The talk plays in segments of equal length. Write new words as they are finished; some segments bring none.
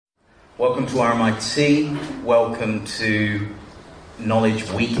Welcome to RMIT, welcome to Knowledge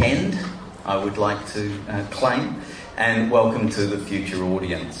Weekend, I would like to claim, and welcome to the future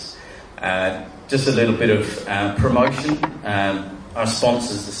audience. Just a little bit of promotion. Our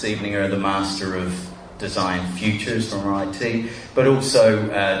sponsors this evening are the Master of Design Futures from RMIT, but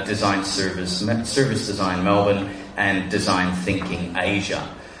also Design Service Design Melbourne and Design Thinking Asia.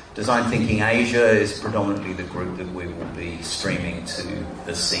 Design Thinking Asia is predominantly the group that we will be streaming to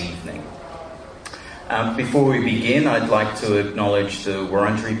this evening. Before we begin, I'd like to acknowledge the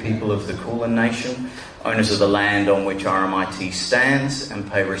Wurundjeri people of the Kulin Nation, owners of the land on which RMIT stands, and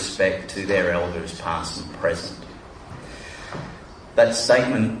pay respect to their elders past and present. That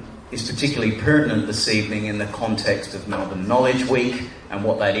statement is particularly pertinent this evening in the context of Melbourne Knowledge Week and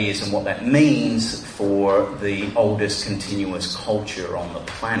what that is and what that means for the oldest continuous culture on the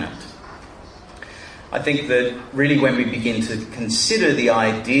planet. I think that really when we begin to consider the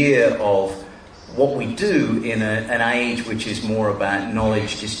idea of what we do in an age which is more about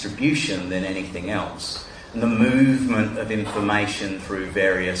knowledge distribution than anything else, and the movement of information through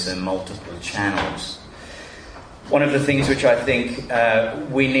various and multiple channels, one of the things which I think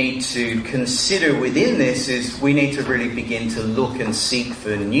we need to consider within this is we need to really begin to look and seek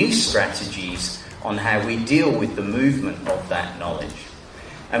for new strategies on how we deal with the movement of that knowledge.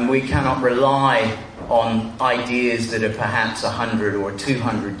 And we cannot rely on ideas that are perhaps 100 or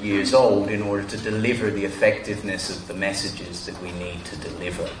 200 years old in order to deliver the effectiveness of the messages that we need to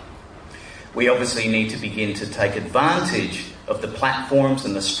deliver. We obviously need to begin to take advantage of the platforms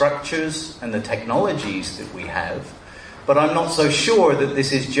and the structures and the technologies that we have, but I'm not so sure that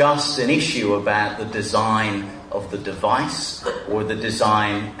this is just an issue about the design of the device or the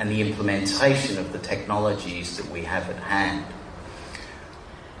design and the implementation of the technologies that we have at hand.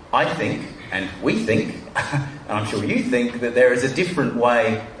 I think, and we think, and I'm sure you think, that there is a different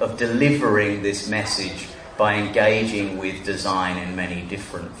way of delivering this message by engaging with design in many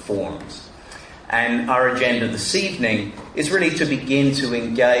different forms. And our agenda this evening is really to begin to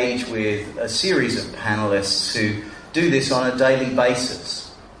engage with a series of panellists who do this on a daily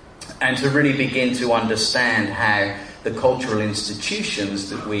basis and to really begin to understand how the cultural institutions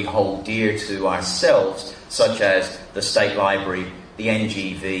that we hold dear to ourselves, such as the State Library, the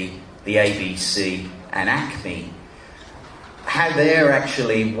NGV, the ABC and ACME, how they're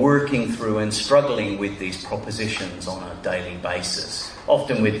actually working through and struggling with these propositions on a daily basis,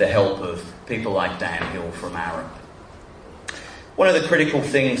 often with the help of people like Dan Hill from Arup. One of the critical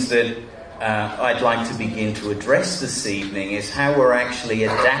things that I'd like to begin to address this evening is how we're actually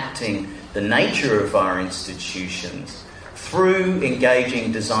adapting the nature of our institutions through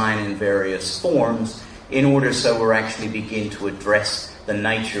engaging design in various forms in order so we're actually begin to address the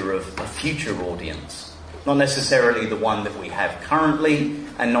nature of a future audience. Not necessarily the one that we have currently,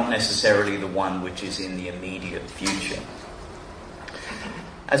 and not necessarily the one which is in the immediate future.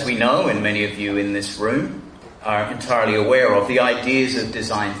 As we know, and many of you in this room are entirely aware of, the ideas of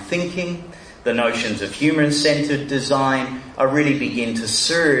design thinking, the notions of human-centred design are really begin to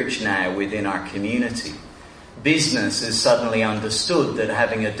surge now within our community. Business has suddenly understood that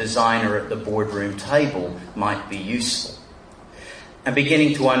having a designer at the boardroom table might be useful. And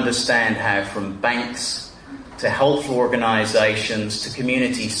beginning to understand how from banks to health organisations to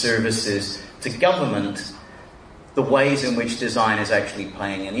community services to government, the ways in which design is actually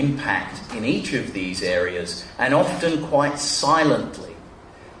playing an impact in each of these areas, and often quite silently,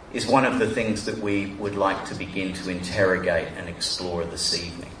 is one of the things that we would like to begin to interrogate and explore this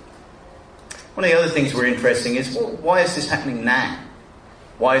evening. One of the other things we're interested in is, well, why is this happening now?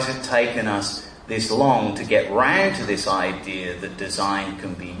 Why has it taken us this long to get round to this idea that design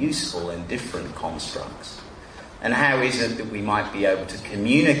can be useful in different constructs? And how is it that we might be able to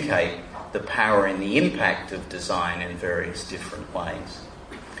communicate the power and the impact of design in various different ways?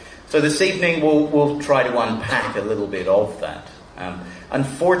 So this evening we'll try to unpack a little bit of that.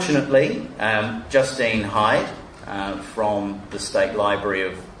 Unfortunately, Justine Hyde from the State Library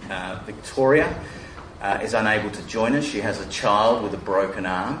of Victoria is unable to join us. She has a child with a broken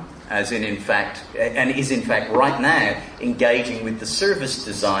arm, is in fact right now engaging with the service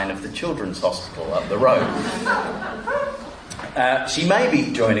design of the Children's Hospital up the road. She may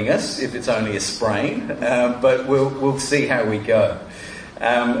be joining us if it's only a sprain, but we'll see how we go.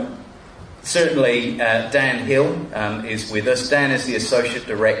 Certainly, Dan Hill is with us. Dan is the Associate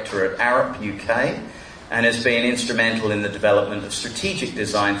Director at Arup UK and has been instrumental in the development of strategic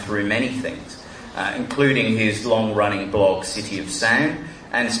design through many things, including his long-running blog City of Sound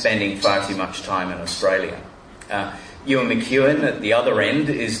and spending far too much time in Australia. Ewan McEwen at the other end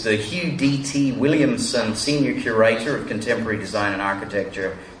is the Hugh D.T. Williamson Senior Curator of Contemporary Design and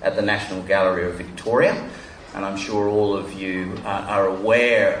Architecture at the National Gallery of Victoria. And I'm sure all of you are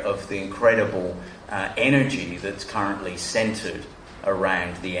aware of the incredible energy that's currently centred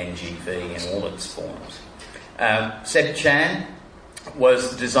around the NGV in all its forms. Seb Chan was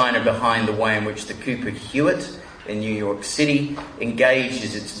the designer behind the way in which the Cooper Hewitt in New York City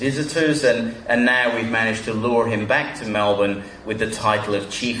engages its visitors, and now we've managed to lure him back to Melbourne with the title of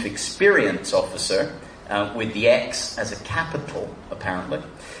Chief Experience Officer, with the X as a capital, apparently,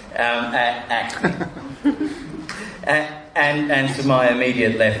 at ACME. And to my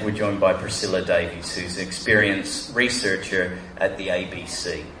immediate left, we're joined by Priscilla Davies, who's an experienced researcher at the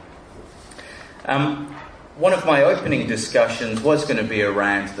ABC. One of my opening discussions was going to be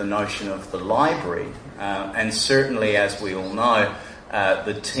around the notion of the library, and certainly, as we all know,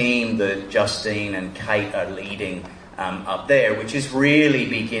 the team that Justine and Kate are leading up there, which is really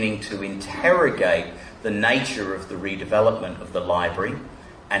beginning to interrogate the nature of the redevelopment of the library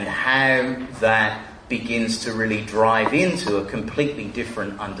and how that begins to really drive into a completely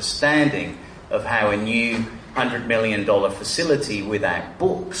different understanding of how a new $100 million facility without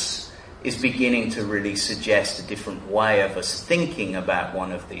books is beginning to really suggest a different way of us thinking about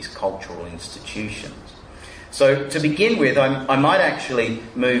one of these cultural institutions. So to begin with, I might actually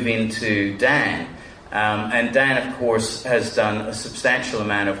move into Dan. And Dan, of course, has done a substantial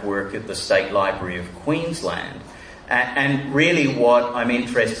amount of work at the State Library of Queensland. And really what I'm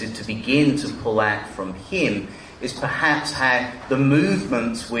interested to begin to pull out from him is perhaps how the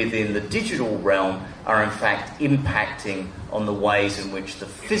movements within the digital realm are in fact impacting on the ways in which the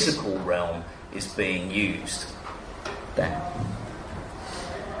physical realm is being used. Dan.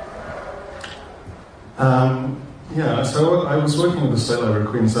 So I was working with the State Library of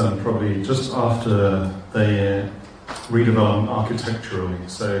Queensland probably just after they redeveloped architecturally.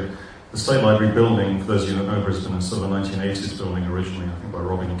 So the State Library building, for those of you that know Brisbane, is sort of a 1980s building originally, I think by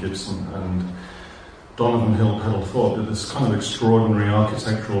Robin Gibson, and Donovan Hill Peddle-Thorpe did this kind of extraordinary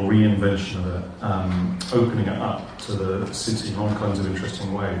architectural reinvention of it, opening it up to the city in all kinds of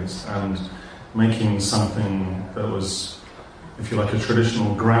interesting ways, and making something that was, if you like, a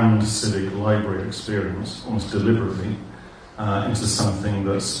traditional grand civic library experience, almost deliberately, into something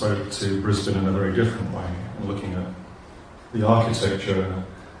that spoke to Brisbane in a very different way, and looking at the architecture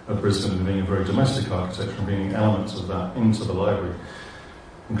of Brisbane and being a very domestic architecture and bringing elements of that into the library,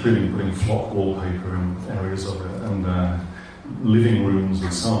 including putting flock wallpaper in areas of it and living rooms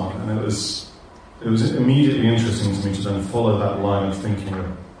and so on. And it was immediately interesting to me to then follow that line of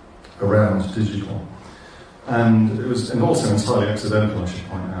thinking around digital. And it was, and also entirely accidental, I should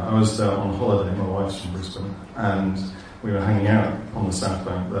point out. I was there on holiday, my wife's from Brisbane, and we were hanging out on the South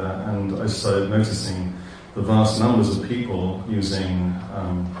Bank there, and I started noticing the vast numbers of people using,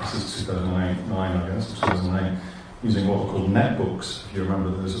 this is 2008, I guess, 2008, using what were called netbooks, if you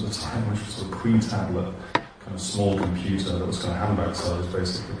remember those at the time, which was sort of pre-tablet, kind of small computer that was kind of handbag size,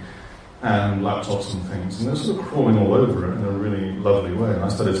 basically, and laptops and things. And they were sort of crawling all over it in a really lovely way. And I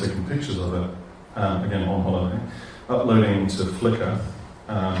started taking pictures of it, again on holiday, uploading to Flickr,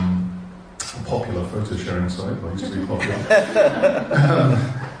 a popular photo sharing site, well, it used to be popular.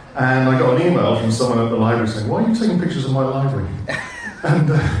 And I got an email from someone at the library saying, "Why are you taking pictures of my library?" And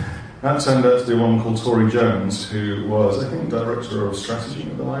that turned out to be a woman called Tori Jones, who was, I think, Director of Strategy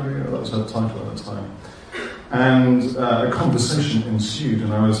at the library. That was her title at the time. And a conversation ensued,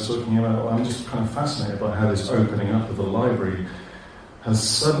 and I was talking about, I'm just kind of fascinated by how this opening up of the library has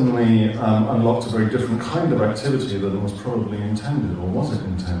suddenly unlocked a very different kind of activity than was probably intended, or was it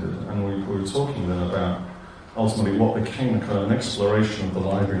intended? And we were talking then about ultimately what became a kind of an exploration of the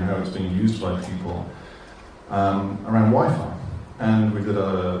library and how it's being used by people around Wi-Fi. And we did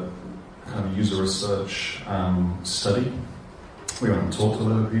a kind of user research study. We went and talked to a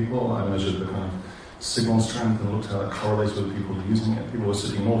lot of people. I measured the kind of signal strength and looked at how that correlates with people using it. People were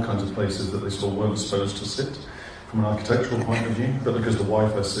sitting in all kinds of places that they still weren't supposed to sit from an architectural point of view, but because the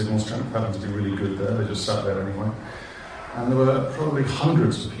Wi-Fi signal strength happened to be really good there, they just sat there anyway. And there were probably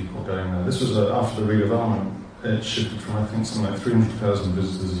hundreds of people going there. This was after the redevelopment. It shifted from, I think, something like 300,000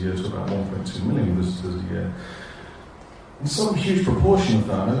 visitors a year to about 1.2 million visitors a year. And some huge proportion of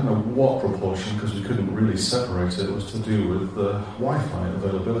that, I don't know what proportion, because we couldn't really separate it, was to do with the Wi-Fi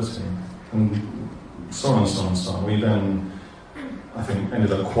availability. And so on and so on and so on. We then, I think,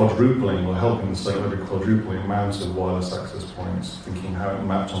 ended up quadrupling, or helping the State Library quadrupling the amount of wireless access points, thinking how it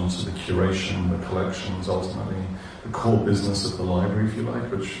mapped onto the curation, the collections, ultimately the core business of the library, if you like,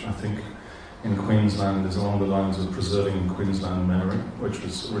 which I think in Queensland is along the lines of preserving Queensland memory, which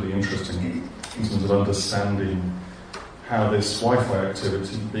was really interesting in terms of understanding how this Wi-Fi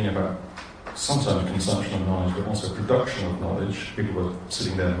activity, being about sometimes consumption of knowledge, but also production of knowledge, people were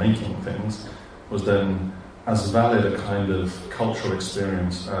sitting there making things, was then as valid a kind of cultural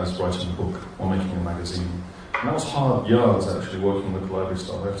experience as writing a book or making a magazine. And that was hard yards, actually, working with library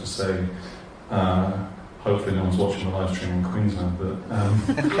staff. I have to say, hopefully no one's watching the live stream in Queensland, but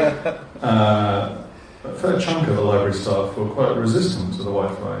a fair chunk of the library staff were quite resistant to the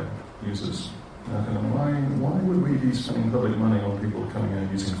Wi-Fi users. Why would we be spending public money on people coming in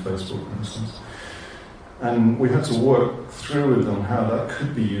using Facebook, for instance? And we had to work through with them how that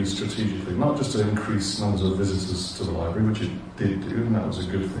could be used strategically, not just to increase numbers of visitors to the library, which it did do, and that was a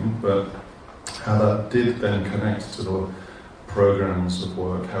good thing, but how that did then connect to the programs of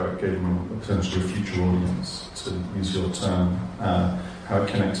work, how it gave them potentially a future audience, to use your term, how it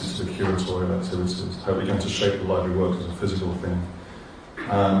connected to the curatorial activities, how it began to shape the library work as a physical thing.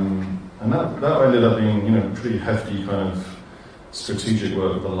 And that ended up being, pretty hefty kind of strategic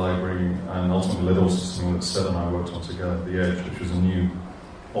work with the library, and ultimately led also to something that Seth and I worked on together at The Edge, which was a new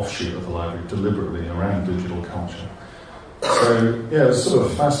offshoot of the library, deliberately around digital culture. So, yeah, it was sort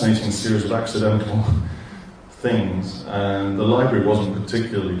of a fascinating series of accidental things, and the library wasn't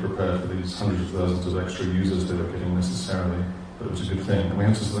particularly prepared for these hundreds of thousands of extra users they were getting necessarily, but it was a good thing. And we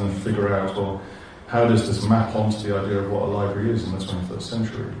had to then figure out, well, how does this map onto the idea of what a library is in the 21st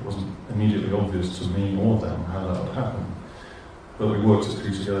century? It wasn't immediately obvious to me or them how that would happen. But we worked it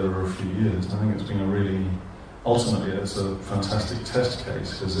through together over a few years. And I think it's been ultimately it's a fantastic test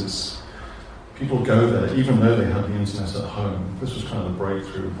case, because people go there, even though they have the internet at home. This was kind of the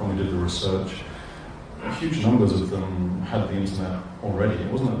breakthrough when we did the research. Huge numbers of them had the internet already.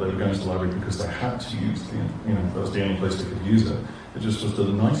 It wasn't that they were going to the library because they had to use that was the only place they could use it. It just was the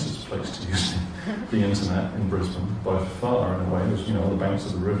nicest place to use the internet in Brisbane, by far in a way. It was, on the banks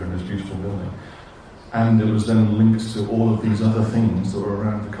of the river in this beautiful building. And it was then linked to all of these other things that were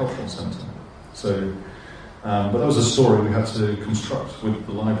around the cultural centre. So, but that was a story we had to construct with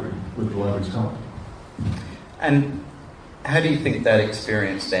the library's help. And how do you think that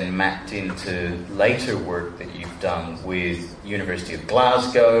experience then mapped into later work that you've done with University of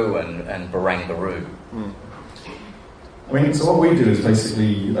Glasgow and Barangaroo? So what we do is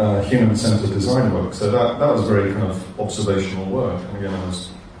basically human-centred design work. So that was very kind of observational work. And again, I was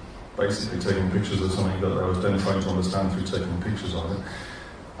basically taking pictures of something that I was then trying to understand through taking pictures of it.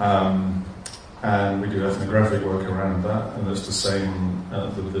 And we do ethnographic work around that, and it's the same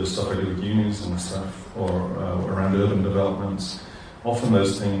with the stuff I do with unis and stuff, or around urban developments. Often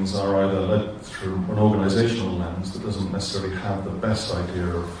those things are either led through an organisational lens that doesn't necessarily have the best idea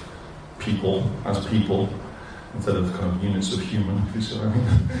of people as people, instead of kind of units of human, if you see what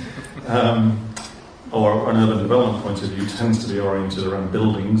I mean. Or an urban development point of view tends to be oriented around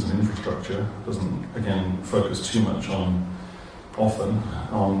buildings and infrastructure. It doesn't, again, focus too much often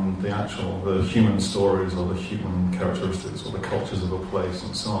on the human stories or the human characteristics or the cultures of a place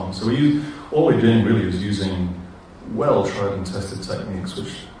and so on. So all we're doing really is using well tried and tested techniques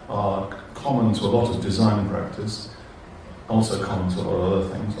which are common to a lot of design practice, also common to a lot of other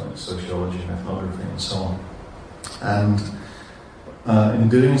things like sociology and ethnography and so on. And in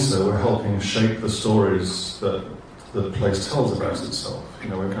doing so, we're helping shape the stories that the place tells about itself.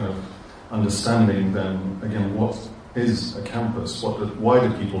 We're kind of understanding then, again, what is a campus? Why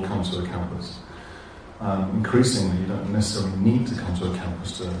do people come to a campus? Increasingly, you don't necessarily need to come to a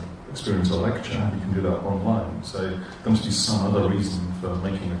campus to experience a lecture. You can do that online. So there must be some other reason for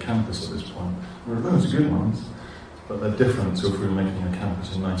making a campus at this point. There are loads of good ones, but they're different to if we were making a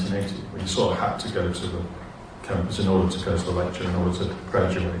campus in 1980, where you sort of had to go to the campus in order to go to the lecture, in order to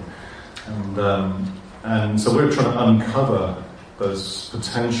graduate. And so we're trying to uncover those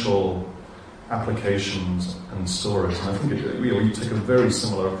potential applications and stories. And I think we take a very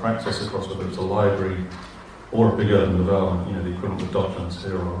similar practice across whether it's a library or a big urban development, the equivalent of Docklands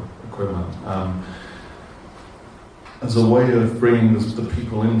here or equivalent, as a way of bringing the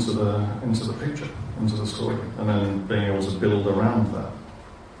people into the picture, into the story, and then being able to build around that.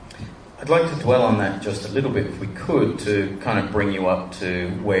 I'd like to dwell on that just a little bit, if we could, to kind of bring you up to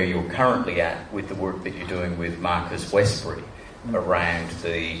where you're currently at with the work that you're doing with Marcus Westbury around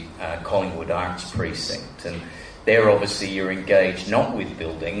the Collingwood Arts Precinct. And there, obviously, you're engaged not with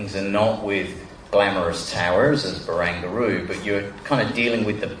buildings and not with glamorous towers as Barangaroo, but you're kind of dealing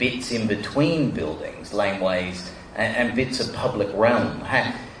with the bits in between buildings, laneways, and bits of public realm.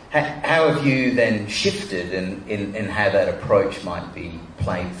 How have you then shifted in how that approach might be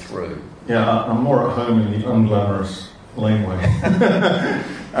played through? Yeah, I'm more at home in the unglamorous laneway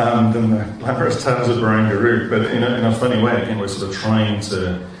than the glamorous towns of Barangaroo. But in a funny way, again, we're sort of trying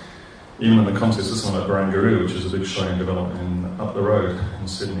to even in the context of something like Barangaroo, which is a big shiny development up the road in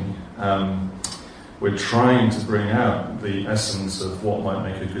Sydney, we're trying to bring out the essence of what might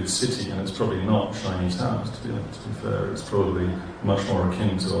make a good city, and it's probably not shiny towers, to be fair. It's probably much more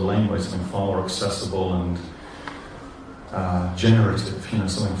akin to a laneway, something far more accessible and generative,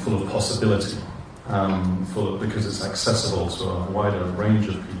 something full of possibility, because it's accessible to a wider range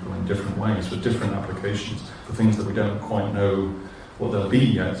of people in different ways, with different applications, for things that we don't quite know what they'll be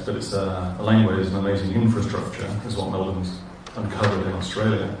yet, but it's a laneway is an amazing infrastructure, is what Melbourne's uncovered in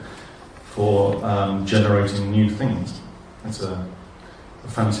Australia, for generating new things. It's a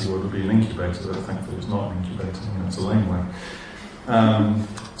fancy word would be an incubator, but thankfully it's not an incubator, it's a laneway.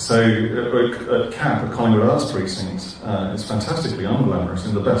 So at CAP, at Collingwood Arts Precinct, it's fantastically unglamorous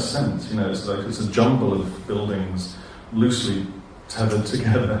in the best sense. It's a jumble of buildings loosely tethered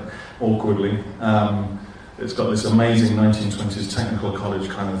together, awkwardly. It's got this amazing 1920s technical college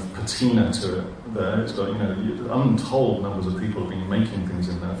kind of patina to it there. It's got, untold numbers of people have been making things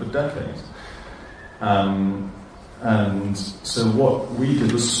in there for decades. And so what we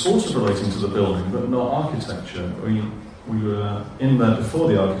did was sort of relating to the building, but not architecture. We were in there before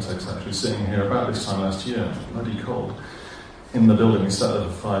the architects, actually, sitting here about this time last year, bloody cold, in the building. We sat there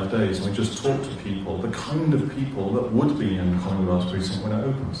for 5 days, and we just talked to people, the kind of people that would be in Collingwood Arts Precinct when it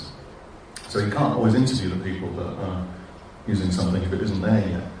opens. So you can't always interview the people that are using something if it isn't there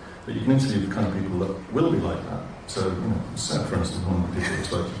yet, but you can interview the kind of people that will be like that. So, Seth, for instance, one of the people we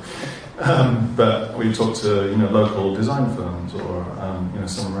spoke to. But we talked to, local design firms, or,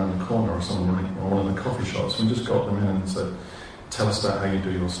 someone around the corner, or someone in one of the coffee shops. We just got them in and said, tell us about how you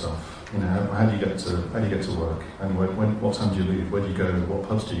do your stuff. How do you get to work? And what time do you leave? Where do you go? What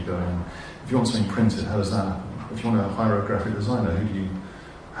pubs do you go in? If you want something printed, how does that happen? If you want to hire a graphic designer,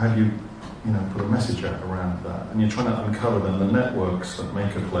 how do you put a message out around that? And you're trying to uncover then the networks that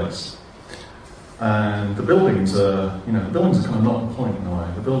make a place. And the buildings are kind of not the point in a way.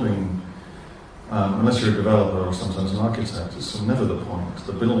 The building, unless you're a developer or sometimes an architect, it's never the point.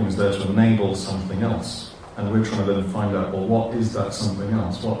 The building is there to enable something else. And we're trying to then find out, well, what is that something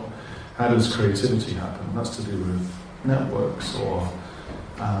else? How does creativity happen? That's to do with networks, or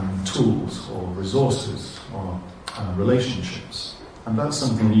tools, or resources, or relationships. And that's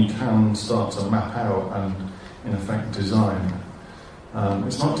something you can start to map out and, in effect, design.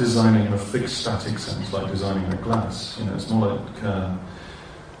 It's not designing in a fixed, static sense, like designing a glass. It's more like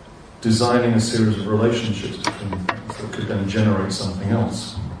designing a series of relationships between things that could then generate something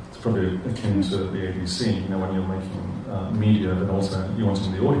else. It's probably akin to the ABC, when you're making media, but also you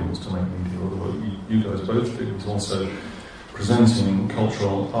wanting the audience to make media, or what you guys both do, is also presenting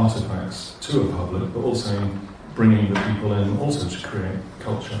cultural artifacts to a public, but also bringing the people in also to create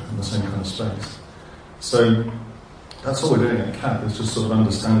culture in the same kind of space. So that's all we're doing at CAP, is just sort of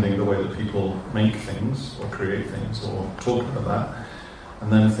understanding the way that people make things, or create things, or talk about that,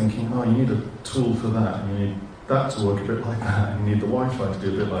 and then thinking, you need a tool for that, and you need that to work a bit like that, and you need the Wi-Fi to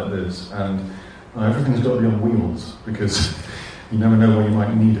do a bit like this, and everything's got to be on wheels, because you never know where you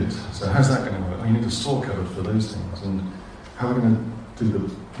might need it. So how's that going to work? You need a store cupboard for those things, and how are we going to do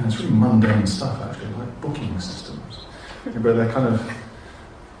the... it's really mundane stuff, actually, like booking systems. But they're kind of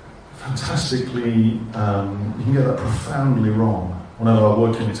fantastically... you can get that profoundly wrong. One of our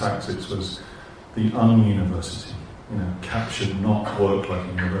working tactics was the un-university. CAP should not work like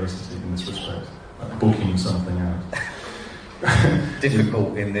a university in this respect, like booking something out.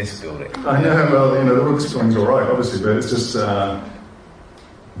 Difficult in this building. I know, well, the book spelling's all right, obviously, but it's just...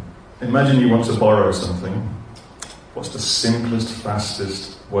 imagine you want to borrow something. What's the simplest,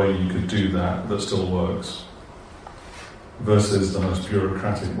 fastest way you could do that still works, versus the most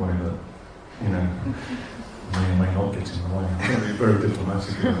bureaucratic way that, may or may not get in the way. I'm going to be very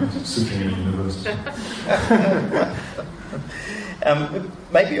diplomatic about sitting in a university.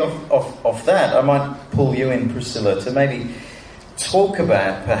 Maybe off that, I might pull you in, Priscilla, to maybe talk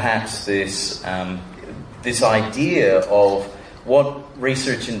about perhaps this idea of what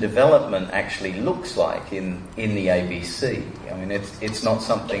research and development actually looks like in the ABC. I mean, it's not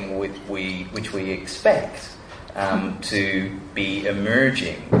something which we expect to be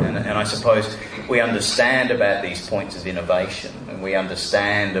emerging, and I suppose we understand about these points of innovation, and we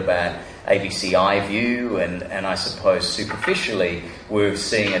understand about ABC iView, and I suppose superficially we're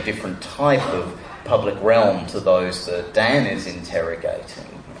seeing a different type of public realm to those that Dan is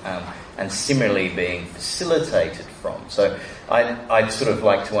interrogating, and similarly being facilitated from. So I'd sort of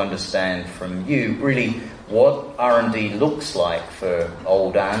like to understand from you really what R&D looks like for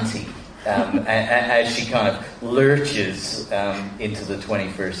old auntie as she kind of lurches into the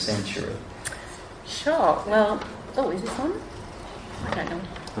 21st century. Sure. Well, is this on? I don't know.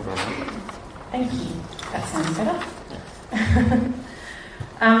 Thank you. That sounds better.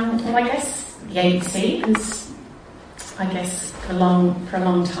 Well, I guess the ABC has, for a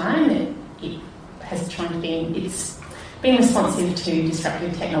long time, it has it's been responsive to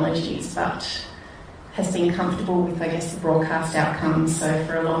disruptive technologies, but has been comfortable with, the broadcast outcomes. So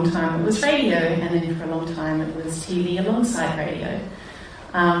for a long time it was radio, and then for a long time it was TV alongside radio.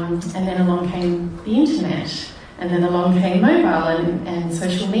 And then along came the internet, and then along came mobile and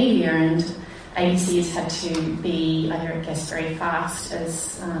social media, and ABC has had to be, very fast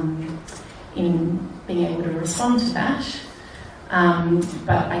in being able to respond to that.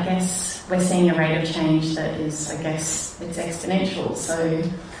 But I guess we're seeing a rate of change that is, it's exponential. So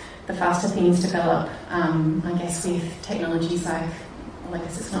the faster things develop, with technologies like,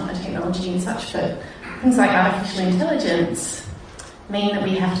 it's not a technology and such, but things like artificial intelligence mean that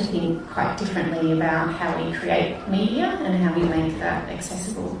we have to think quite differently about how we create media and how we make that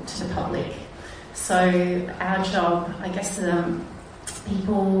accessible to the public. So our job, the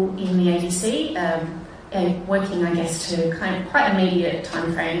people in the ABC are working, to kind of quite immediate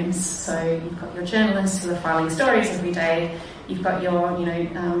timeframes. So you've got your journalists who are filing stories every day. You've got your,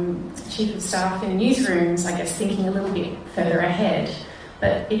 chief of staff in newsrooms, thinking a little bit further ahead.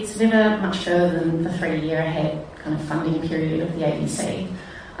 But it's never much further than the 3-year ahead kind of funding period of the ABC.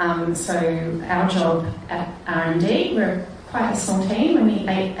 So our job at R&D, we're quite a small team, only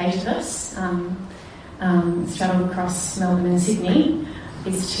eight of us, straddled across Melbourne and Sydney,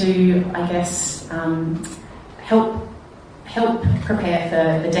 is to, help prepare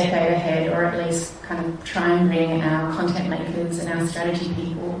for the decade ahead, or at least kind of try and bring our content makers and our strategy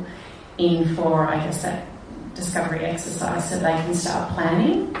people in for, that discovery exercise so they can start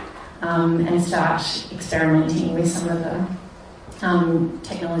planning and start experimenting with some of the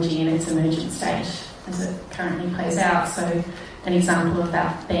technology in its emergent state as it currently plays out. So an example of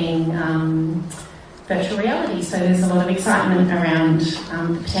that being virtual reality. So there's a lot of excitement around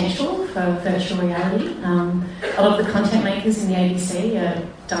the potential for virtual reality. A lot of the content makers in the ABC are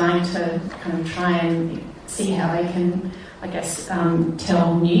dying to kind of try and see how they can,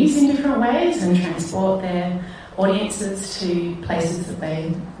 tell news in different ways and transport their audiences to places that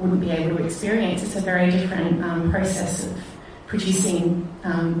they wouldn't be able to experience. It's a very different process of producing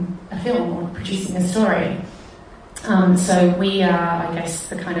a film or producing a story. So we are,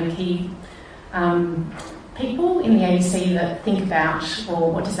 the kind of key people in the ABC that think about, well,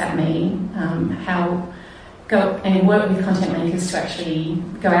 what does that mean? How go and work with content makers to actually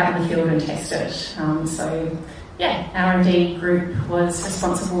go out in the field and test it. R&D group was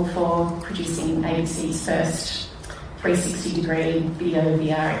responsible for producing ABC's first 360-degree video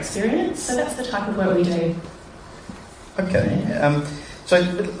VR experience. So that's the type of work we do. Okay. So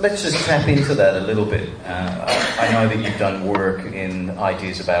let's just tap into that a little bit. I know that you've done work in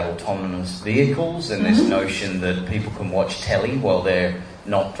ideas about autonomous vehicles and this notion that people can watch telly while they're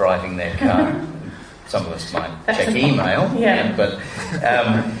not driving their car. Some of us might check email. But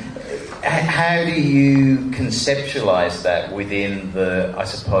how do you conceptualise that within the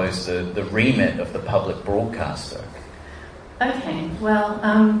remit of the public broadcaster? Okay, well,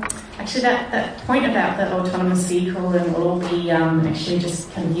 actually that point about the autonomous vehicle, and we'll all be actually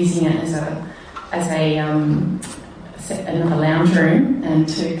just kind of using it as another lounge room and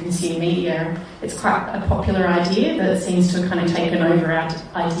to consume media. It's quite a popular idea that seems to have kind of taken over our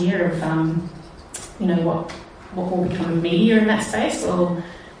idea of, what will become of media in that space. Well,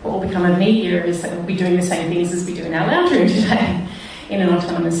 what will become of media is that we'll be doing the same things as we do in our lounge room today in an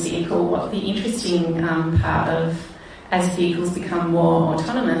autonomous vehicle. What the interesting part of as vehicles become more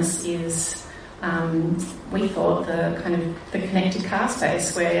autonomous is we thought the connected car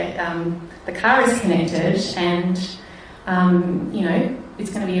space where the car is connected and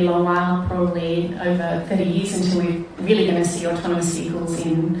it's going to be a long while, probably over 30 years, until we're really going to see autonomous vehicles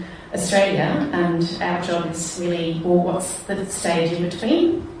in Australia, and our job is really, what's the stage in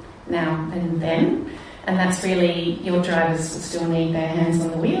between now and then? And that's really, your drivers will still need their hands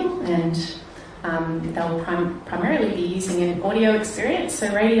on the wheel, and they'll primarily be using an audio experience,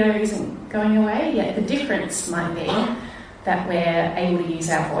 so radio isn't going away, yet the difference might be that we're able to use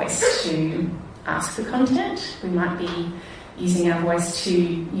our voice to ask for content. We might be using our voice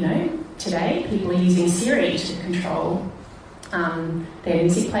to, today people are using Siri to control their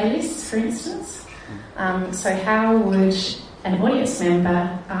music playlists, for instance. So how would an audience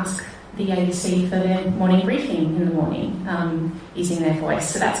member ask the ABC for their morning briefing in the morning using their voice?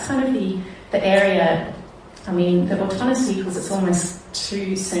 So that's kind of the area. The autonomous vehicles, it's almost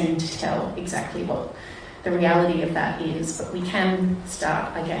too soon to tell exactly what the reality of that is, but we can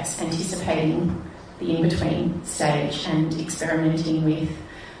start, anticipating the in-between stage and experimenting with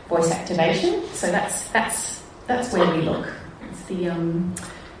voice activation. So that's where we look. It's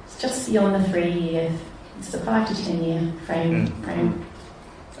it's just beyond the 3-year. It's the 5 to 10 year frame.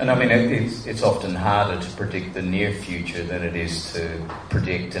 And I mean, it's often harder to predict the near future than it is to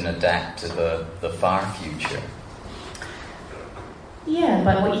predict and adapt to the far future. Yeah,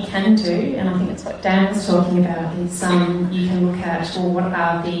 but what you can do, and I think it's what Dan was talking about, is you can look at, well, what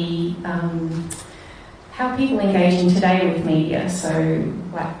are the how are people engaging today with media? So,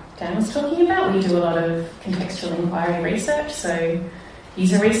 like Dan was talking about, we do a lot of contextual inquiry research. So,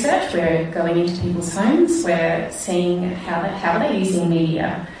 user research, we're going into people's homes, we're seeing how are they using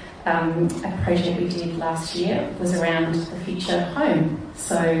media. A project we did last year was around the future home.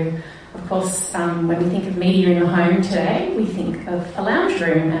 So, of course, when we think of media in the home today, we think of a lounge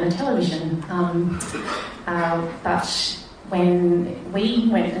room and a television. But when we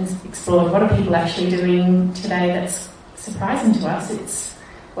went and explored what are people actually doing today that's surprising to us,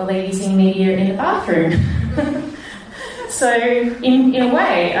 they're using media in the bathroom. So, in a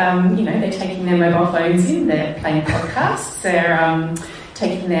way, they're taking their mobile phones in, they're playing podcasts, they're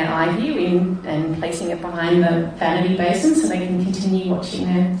taking their iView in and placing it behind the vanity basin so they can continue watching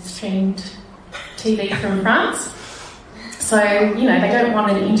their streamed TV from France. So, they don't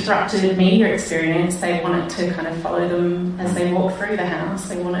want an interrupted media experience. They want it to kind of follow them as they walk through the house.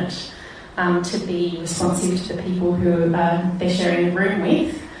 They want it to be responsive to the people who they're sharing the room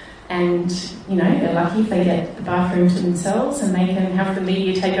with. And, they're lucky if they get the bathroom to themselves and they can have the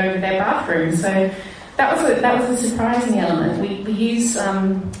media take over their bathroom. So that was a surprising element. We use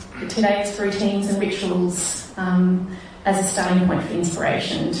today's routines and rituals as a starting point for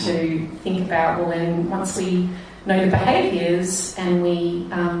inspiration to think about, once we know the behaviours and we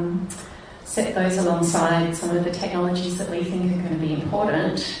set those alongside some of the technologies that we think are going to be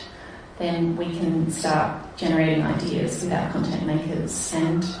important, then we can start generating ideas with our content makers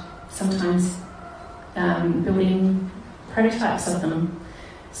and sometimes building prototypes of them.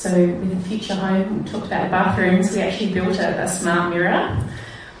 So with the future home, we talked about bathrooms, we actually built a smart mirror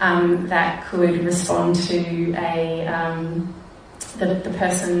that could respond to the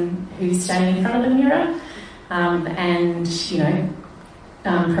person who's standing in front of the mirror and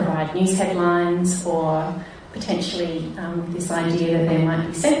provide news headlines, or potentially this idea that there might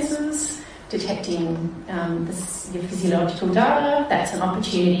be sensors detecting your physiological data. That's an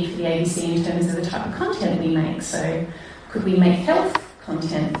opportunity for the ABC in terms of the type of content we make. So could we make health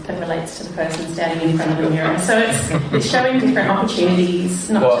content that relates to the person standing in front of the mirror? So it's showing different opportunities.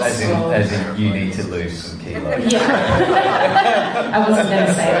 As in you need to lose some kilos. Yeah. I wasn't going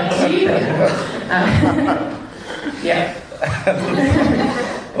to say that to you, but yeah.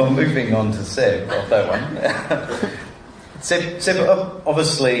 Well, moving on to Seb, off that one. Seb,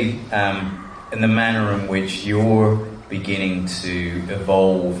 obviously, in the manner in which you're beginning to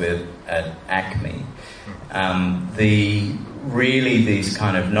evolve at ACME, these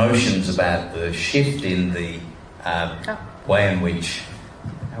kind of notions about the shift in the way in which...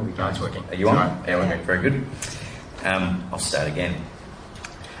 How are we going? It's working. Are you on? Right. Yeah, okay, very good. I'll start again.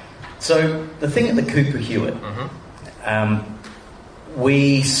 So, the thing at the Cooper Hewitt...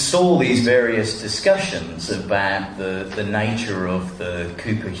 we saw these various discussions about the nature of the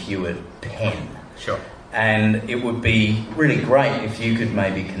Cooper Hewitt pen. Sure. And it would be really great if you could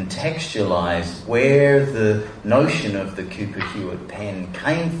maybe contextualise where the notion of the Cooper Hewitt pen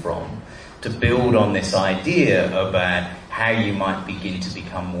came from to build on this idea about how you might begin to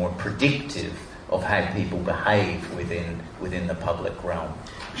become more predictive of how people behave within the public realm.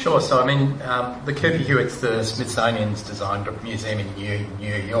 Sure. So, the Cooper Hewitt's the Smithsonian's designed a museum in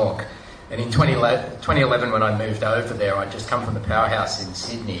New York. And in 2011, when I moved over there, I'd just come from the Powerhouse in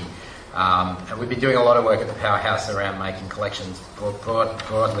Sydney. And we've been doing a lot of work at the Powerhouse around making collections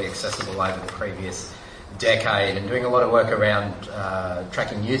broadly accessible over the previous decade, and doing a lot of work around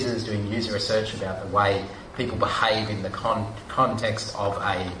tracking users, doing user research about the way people behave in the context of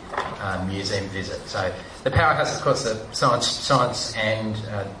a museum visit. So the Powerhouse, of course, the science and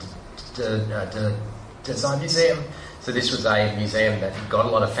design museum. So this was a museum that got a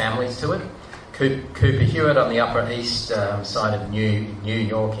lot of families to it. Cooper Hewitt on the Upper East side of New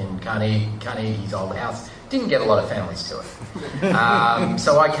York in Carnegie's old house didn't get a lot of families to it.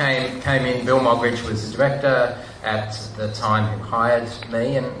 So I came in. Bill Mogridge was the director at the time who hired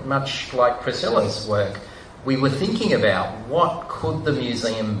me, and much like Priscilla's work, we were thinking about what could the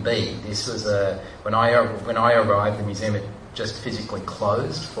museum be. This was when I arrived, the museum had just physically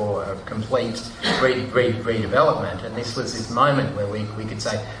closed for a complete redevelopment, and this was this moment where we could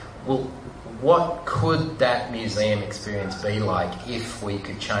say, well, what could that museum experience be like if we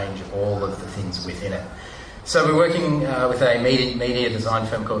could change all of the things within it? So we're working with a media design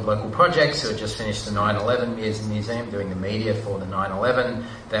firm called Local Projects, who had just finished the 9/11 Museum, doing the media for the 9/11.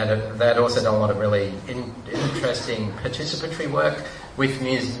 They'd also done a lot of really interesting participatory work with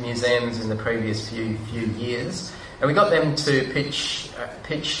museums in the previous few years. And we got them to pitch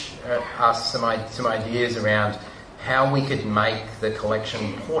us some ideas around how we could make the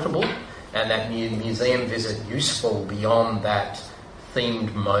collection portable and that museum visit useful beyond that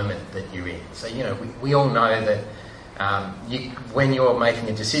themed moment that you're in. So, we all know that when you're making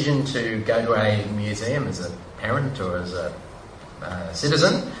a decision to go to a museum as a parent or as a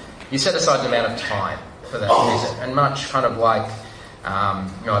citizen, you set aside an amount of time for that visit. And much kind of like,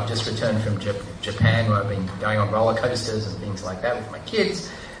 I've just returned from Japan, where I've been going on roller coasters and things like that with my kids.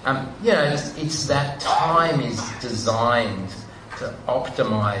 It's that time is designed to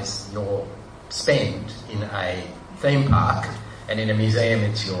optimise your spend in a theme park. And in a museum,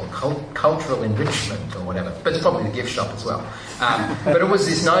 it's your cultural enrichment or whatever. But it's probably the gift shop as well. But it was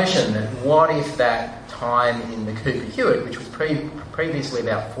this notion that what if that time in the Cooper Hewitt, which was previously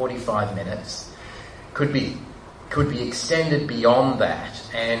about 45 minutes, could be extended beyond that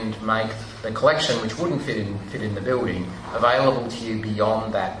and make the collection, which wouldn't fit in the building, available to you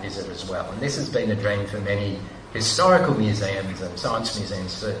beyond that visit as well. And this has been a dream for many historical museums and science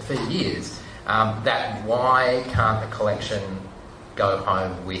museums for years. That why can't the collection go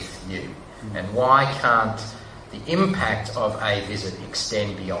home with you? And why can't the impact of a visit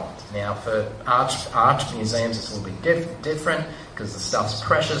extend beyond? Now, for art museums, it's a little bit different because the stuff's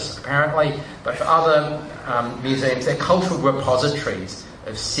precious, apparently. But for other museums, they're cultural repositories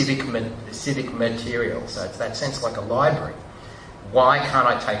of civic material. So it's that sense like a library. Why can't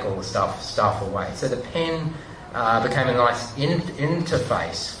I take all the stuff away? So the pen became a nice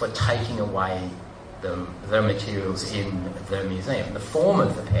interface for taking away the materials in the museum. The form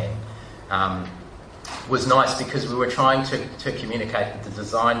of the pen was nice because we were trying to communicate that the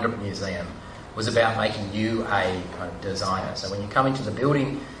design of the museum was about making you a designer. So when you come into the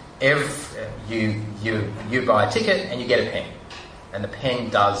building, you buy a ticket and you get a pen. And the pen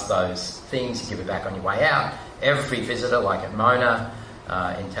does those things. You give it back on your way out. Every visitor, like at Mona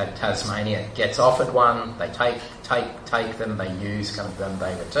in Tasmania, gets offered one. They take them, they use them,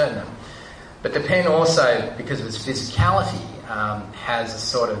 they return them. But the pen also, because of its physicality, has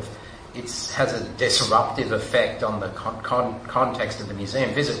a disruptive effect on the context of the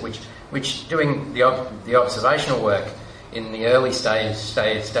museum visit, which doing the observational work in the early stages.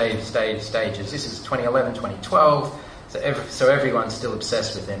 This is 2011, 2012. So everyone's still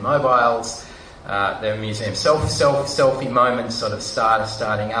obsessed with their mobiles. Their museum selfie moments sort of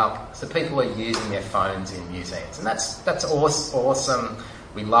starting up. So people are using their phones in museums, and that's awesome.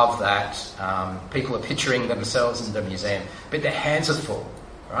 We love that. People are picturing themselves in the museum, but their hands are full,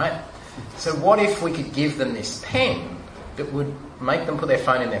 right? So what if we could give them this pen that would make them put their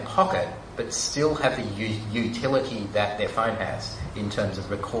phone in their pocket, but still have the utility that their phone has in terms of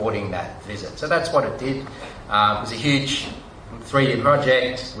recording that visit? So that's what it did. It was a huge 3D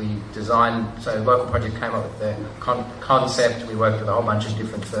project. We designed, so Local Project came up with the concept. We worked with a whole bunch of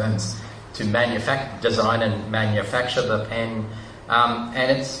different firms to design and manufacture the pen.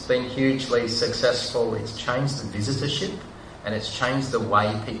 And it's been hugely successful. It's changed the visitorship and it's changed the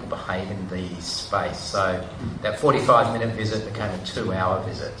way people behave in the space. So that 45-minute visit became a 2-hour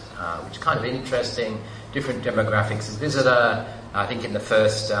visit, which is kind of interesting. Different demographics of visitor. I think in the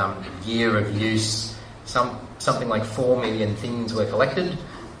first year of use, something like 4 million things were collected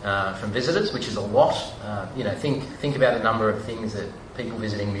from visitors, which is a lot. Think about the number of things that people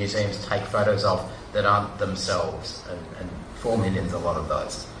visiting museums take photos of that aren't themselves, and 4 million is a lot of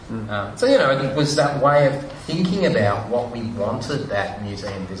those. It was that way of thinking about what we wanted that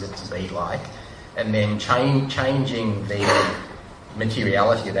museum visit to be like, and then changing the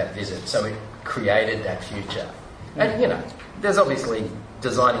materiality of that visit so it created that future. And, there's obviously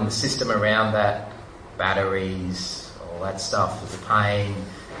designing the system around that, batteries, all that stuff is a pain,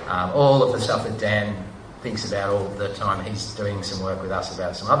 all of the stuff that Dan thinks about all the time. He's doing some work with us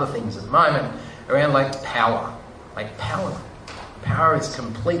about some other things at the moment around power. Power is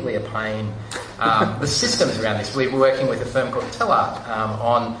completely a pain. The systems around this, we were working with a firm called Tellart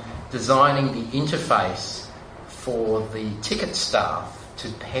on designing the interface for the ticket staff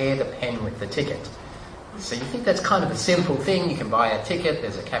to pair the pen with the ticket. So you think that's kind of a simple thing. You can buy a ticket,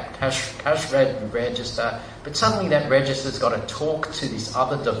 there's a cash register, but suddenly that register's got to talk to this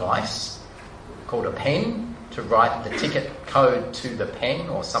other device called a pen to write the ticket code to the pen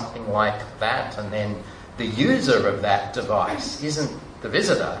or something like that, and then the user of that device isn't the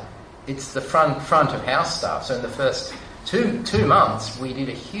visitor, it's the front of house staff. So in the first two months, we did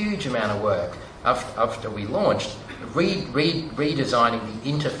a huge amount of work after we launched, redesigning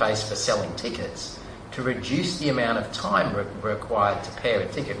the interface for selling tickets to reduce the amount of time required to pair a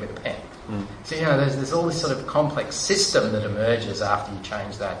ticket with a pen. So, there's all this sort of complex system that emerges after you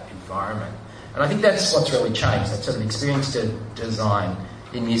change that environment. And I think that's what's really changed. That sort of experience design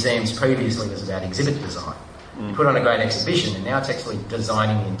in museums previously was about exhibit design. You put on a great exhibition, and now it's actually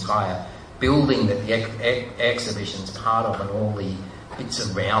designing the entire building that the exhibition's part of and all the bits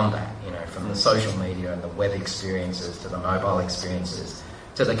around that, from the social media and the web experiences to the mobile experiences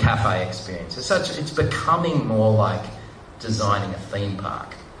to the cafe experiences. So it's becoming more like designing a theme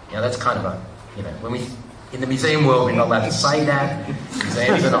park. That's kind of when we, in the museum world, we're not allowed to say that.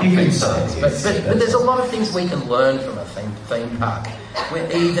 Museums are not theme parks. But there's a lot of things we can learn from a theme park.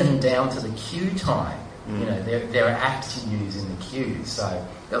 We're even down to the queue time. There are apps you use in the queues. So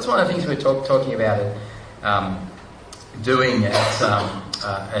that was one of the things we were talking about doing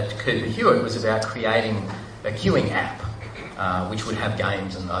at Cooper Hewitt, was about creating a queuing app, which would have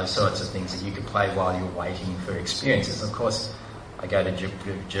games and those sorts of things that you could play while you're waiting for experiences. Of course, I go to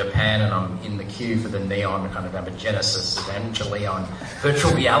Japan and I'm in the queue for the Neon kind of Genesis Evangelion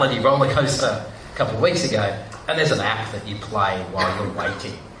virtual reality roller coaster a couple of weeks ago, and there's an app that you play while you're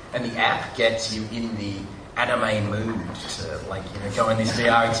waiting, and the app gets you in the anime mood to go in this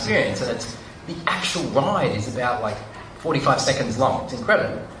VR experience, and it's the actual ride is about 45 seconds long. It's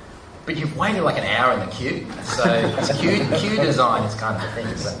incredible. But you've waited an hour in the queue, so it's queue design is kind of the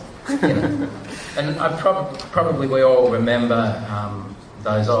thing. So, and probably we all remember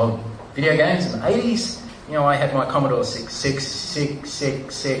those old video games in the 80s. I had my Commodore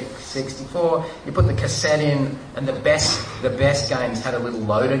 64. You put the cassette in, and the best games had a little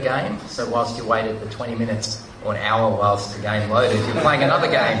loader game. So whilst you waited the 20 minutes or an hour whilst the game loaded, you're playing another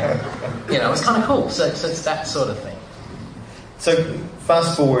game. It was kind of cool. So it's that sort of thing. So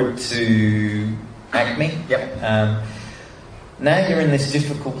fast forward to Acme. Yep. Now you're in this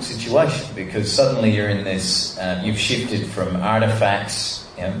difficult situation because suddenly you're in this, you've shifted from artefacts,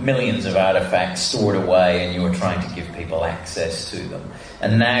 millions of artefacts stored away, and you were trying to give people access to them.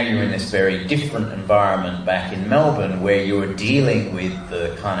 And now you're in this very different environment back in Melbourne where you're dealing with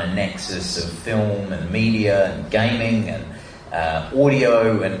the kind of nexus of film and media and gaming and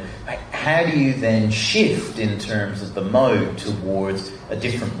audio. And how do you then shift in terms of the mode towards a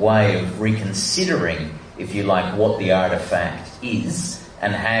different way of reconsidering, if you like, what the artefact is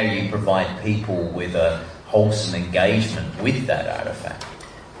and how you provide people with a wholesome engagement with that artefact?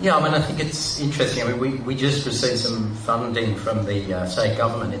 Yeah, I think it's interesting. We just received some funding from the state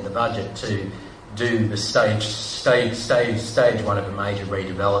government in the budget to do the stage one of a major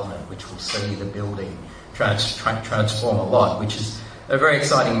redevelopment, which will see the building transform a lot, which is a very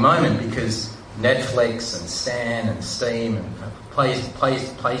exciting moment because Netflix and Stan and Steam and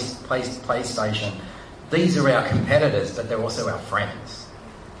PlayStation, these are our competitors, but they're also our friends.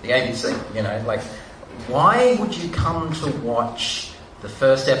 The ABC, why would you come to watch the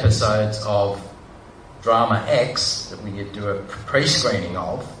first episodes of Drama X that we do a pre-screening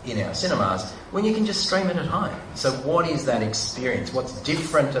of in our cinemas when you can just stream it at home? So what is that experience? What's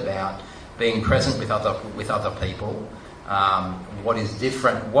different about being present with other people? What is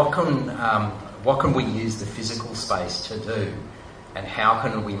different? What can we use the physical space to do? And how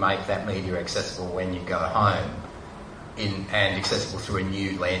can we make that media accessible when you go home and accessible through a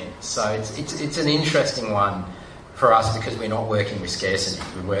new lens? So it's an interesting one for us because we're not working with scarcity,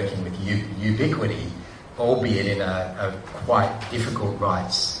 we're working with ubiquity, albeit in a quite difficult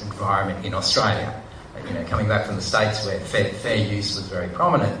rights environment in Australia. Coming back from the States where fair use was very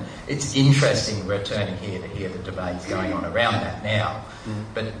prominent, it's interesting returning here to hear the debates going on around that now.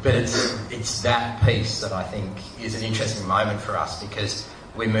 But it's that piece that I think is an interesting moment for us because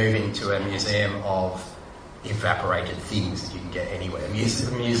we're moving to a museum of evaporated things that you can get anywhere, a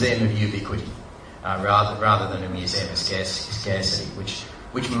museum of ubiquity, rather than a museum of scarcity,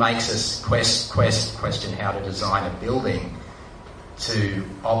 which makes us question how to design a building to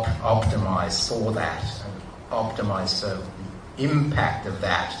optimise for that and optimise for the impact of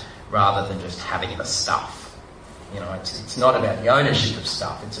that rather than just having the stuff. It's not about the ownership of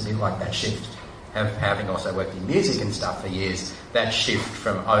stuff. It's a bit like that shift, having also worked in music and stuff for years, that shift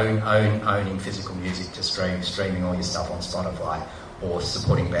from owning physical music to streaming all your stuff on Spotify or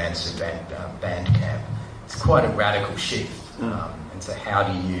supporting bands through Bandcamp. It's quite a radical shift. And so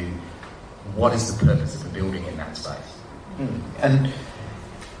what is the purpose of the building in that space? And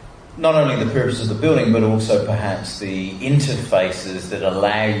not only the purpose of the building, but also perhaps the interfaces that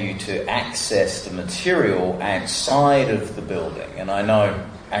allow you to access the material outside of the building. And I know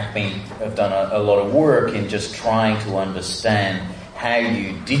Acme have done a lot of work in just trying to understand how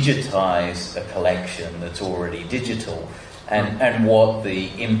you digitise a collection that's already digital, and what the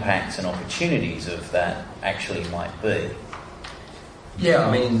impacts and opportunities of that actually might be. Yeah,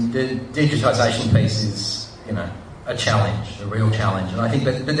 I mean, the digitisation piece is, a challenge, a real challenge. And I think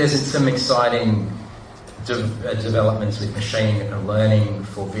that there's some exciting developments with machine learning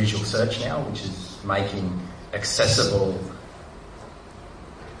for visual search now, which is making accessible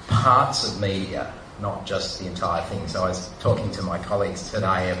parts of media, not just the entire thing. So I was talking to my colleagues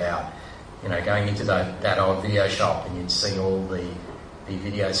today about, going into that old video shop, and you'd see all the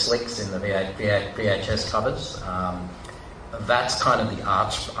video slicks in the VHS covers. That's kind of the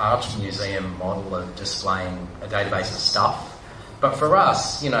art museum model of displaying a database of stuff. But for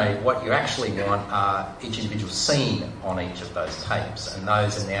us, what you actually want are each individual scene on each of those tapes, and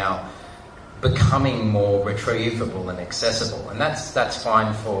those are now becoming more retrievable and accessible. And that's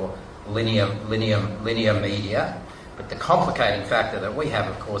fine for linear media. But the complicating factor that we have,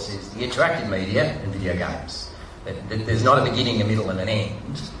 of course, is the interactive media and video games. There's not a beginning, a middle, and an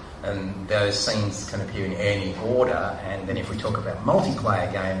end. And those scenes can appear in any order. And then if we talk about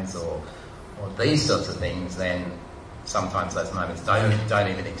multiplayer games or these sorts of things, then sometimes those moments don't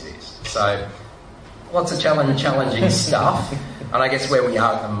even exist. So lots of challenging stuff. And I guess where we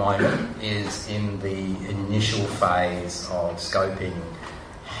are at the moment is in the initial phase of scoping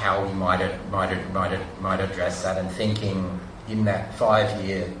how we might address that, and thinking in that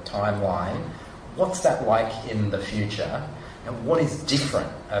 5-year timeline, what's that like in the future? And what is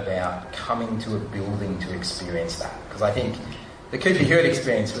different about coming to a building to experience that? Because I think the Cooper Hewitt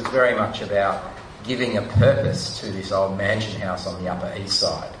experience was very much about giving a purpose to this old mansion house on the Upper East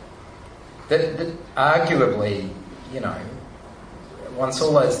Side. That arguably, once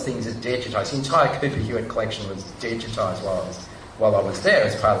all those things are digitised, the entire Cooper Hewitt collection was digitised while I was there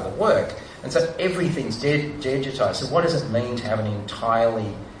as part of the work. And so everything's digitised. So what does it mean to have an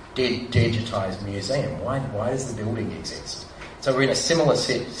entirely digitised museum? Why does the building exist? So we're in a similar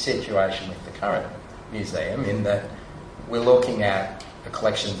situation with the current museum, in that we're looking at the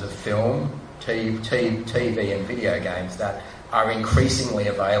collections of film, TV and video games that are increasingly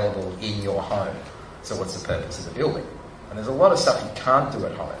available in your home. So what's the purpose of the building? And there's a lot of stuff you can't do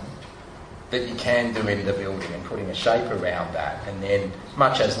at home that you can do in the building, and putting a shape around that. And then,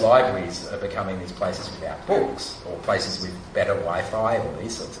 much as libraries are becoming these places without books, or places with better Wi-Fi, or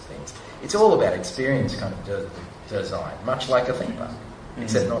these sorts of things, it's all about experience kind of design, much like a theme park,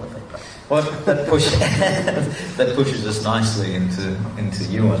 except not a theme park. Well, that pushes us nicely into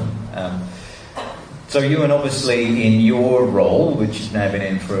Ewan. So Ewan, obviously in your role, which you've now been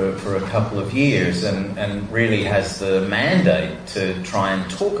in for a couple of years, and really has the mandate to try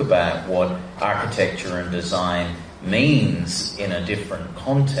and talk about what architecture and design means in a different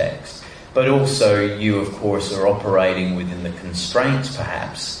context. But also you, of course, are operating within the constraints,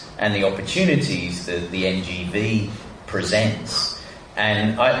 perhaps, and the opportunities that the NGV presents.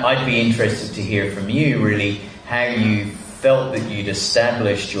 And I'd be interested to hear from you, really, how you felt that you'd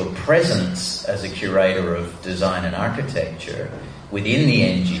established your presence as a curator of design and architecture within the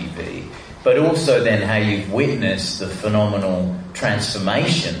NGV, but also then how you've witnessed the phenomenal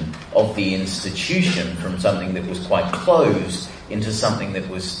transformation of the institution from something that was quite closed into something that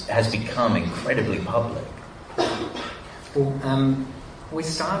has become incredibly public. Well, we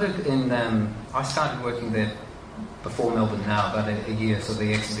started I started working there before Melbourne Now, about a year, so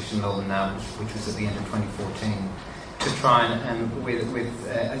the exhibition Melbourne Now, which was at the end of 2014, to try and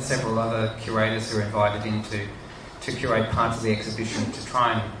with several other curators who were invited in to curate parts of the exhibition, to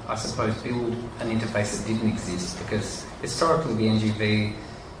try and, I suppose, build an interface that didn't exist, because historically the NGV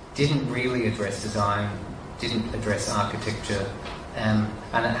didn't really address design, didn't address architecture, and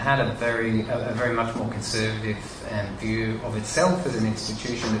it had a very much more conservative view of itself as an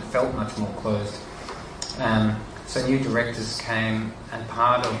institution that felt much more closed. So new directors came, and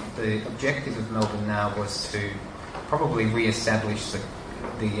part of the objective of Melbourne Now was to probably re-establish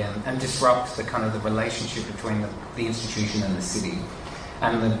and disrupt the kind of the relationship between the institution and the city,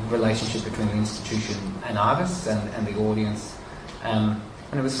 and the relationship between the institution and artists and the audience. And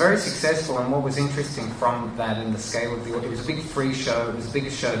it was very successful, and what was interesting from that and the scale of it was a big free show. It was the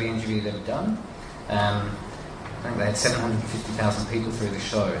biggest show the NGV had ever done. I think they had 750,000 people through the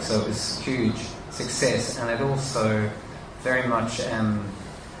show, so it was a huge success, and it also very much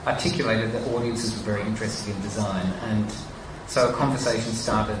articulated that audiences were very interested in design. And so a conversation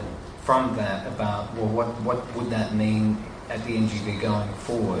started from that about, well, what would that mean at the NGV going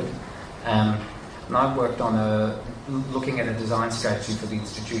forward? And I've worked on looking at a design strategy for the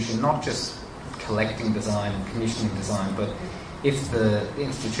institution, not just collecting design and commissioning design, but if the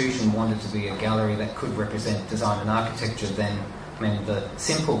institution wanted to be a gallery that could represent design and architecture, then I mean, the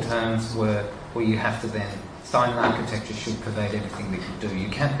simple terms were, well, you have to then, design and architecture should pervade everything that you do. You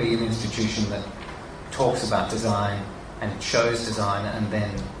can't be an institution that talks about design and shows design and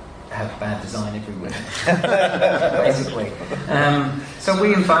then have bad design everywhere, basically. So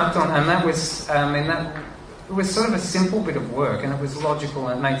we embarked on, and that was, it was sort of a simple bit of work, and it was logical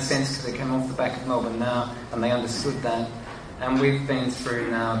and it made sense because it came off the back of Melbourne Now, and they understood that. And we've been through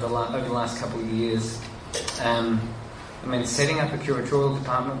now, over the last couple of years, setting up a curatorial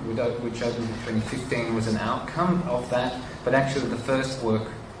department, which opened in 2015, was an outcome of that. But actually, the first work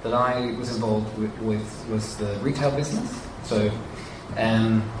that I was involved with was the retail business. So,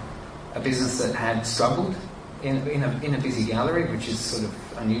 a business that had struggled in a busy gallery, which is sort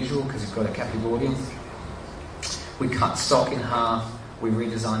of unusual because you've got a captive audience. We cut stock in half. We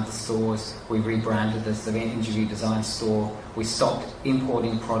redesigned the stores, we rebranded as the Interview Design Store, we stopped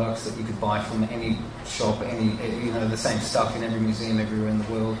importing products that you could buy from any shop, the same stuff in every museum everywhere in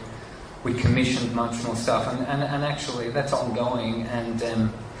the world. We commissioned much more stuff, and actually that's ongoing, and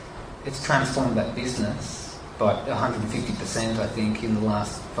it's transformed that business by 150%, I think, in the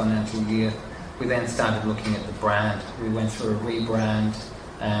last financial year. We then started looking at the brand. We went through a rebrand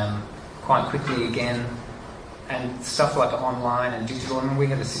quite quickly again. And stuff like online and digital. I mean, we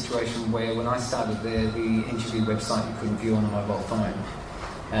had a situation where when I started there, the interview website you couldn't view on a mobile phone.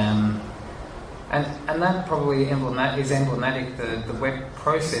 And that probably is emblematic. The web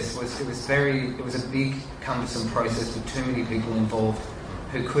process was a big, cumbersome process with too many people involved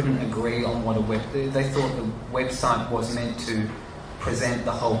who couldn't agree on what they thought the website was meant to present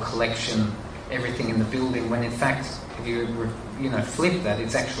the whole collection, everything in the building, when in fact, if you flip that,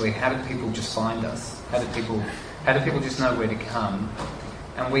 it's actually how do people just find us? How do people just know where to come?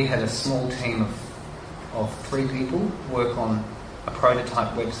 And we had a small team of 3 people work on a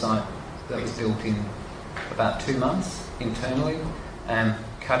prototype website that was built in about 2 months internally, and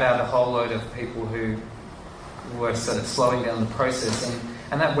cut out a whole load of people who were sort of slowing down the process.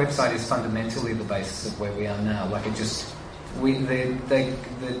 And that website is fundamentally the basis of where we are now. Like the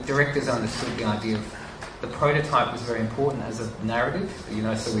directors understood the idea of the prototype was very important as a narrative,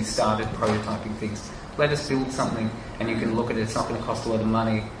 so we started prototyping things. Let us build something and you can look at it, it's not going to cost a lot of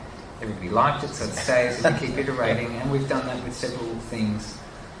money. Everybody liked it, so it stays, and we keep iterating, and we've done that with several things.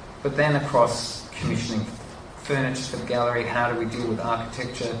 But then across commissioning furniture for the gallery, how do we deal with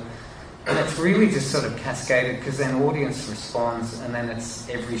architecture? And it's really just sort of cascaded, because then audience responds, and then it's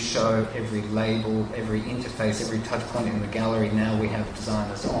every show, every label, every interface, every touch point in the gallery. Now we have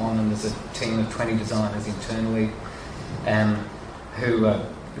designers on, and there's a team of 20 designers internally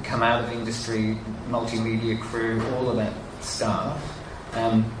who come out of industry, multimedia crew, all of that stuff.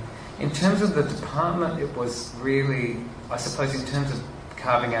 In terms of the department, it was really, I suppose, in terms of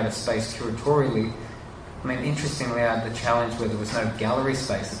carving out a space curatorially, I mean, interestingly, I had the challenge where there was no gallery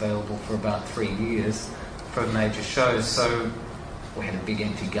space available for about 3 years for major shows. So we had a big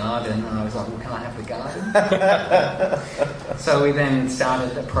empty garden, and I was like, well, can I have the garden? So we then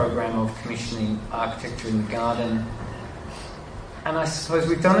started a program of commissioning architecture in the garden. And I suppose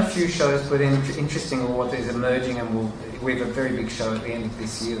we've done a few shows, but interestingly, what is emerging, and we have a very big show at the end of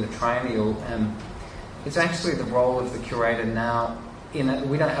this year, the Triennial. It's actually the role of the curator now.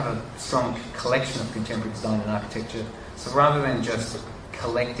 We don't have a strong collection of contemporary design and architecture, so rather than just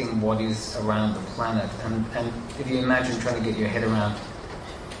collecting what is around the planet, and if you imagine trying to get your head around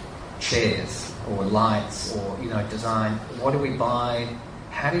chairs or lights or design, what do we buy?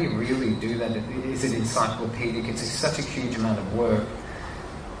 How do you really do that? Is it encyclopedic? It's such a huge amount of work.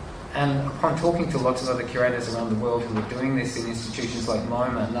 And upon talking to lots of other curators around the world who are doing this in institutions like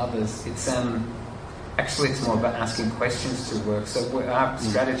MoMA and others, it's more about asking questions to work. So our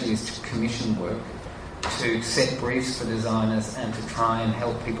strategy is to commission work, to set briefs for designers, and to try and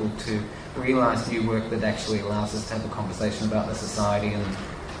help people to realise new work that actually allows us to have a conversation about the society and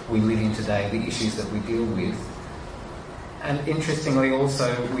we live in today, the issues that we deal with. And interestingly also,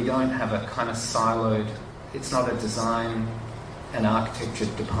 we don't have a kind of siloed, it's not a design and architecture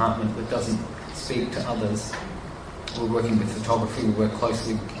department that doesn't speak to others. We're working with photography, we work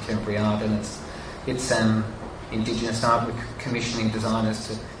closely with contemporary art, and it's Indigenous art. We're commissioning designers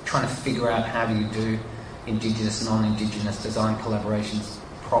to trying to figure out how do you do Indigenous, non-Indigenous design collaborations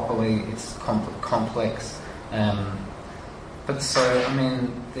properly. It's complex. But so, I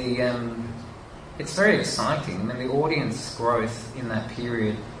mean, it's very exciting. I mean, the audience growth in that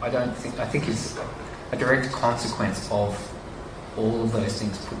period, I think is a direct consequence of all of those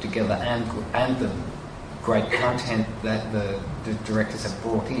things put together, and the great content that the directors have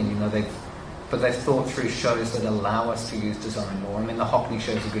brought in. But they've thought through shows that allow us to use design more. I mean, the Hockney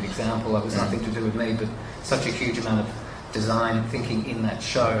show is a good example. It was nothing to do with me, but such a huge amount of design thinking in that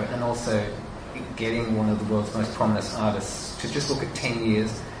show, and also getting one of the world's most prominent artists to just look at 10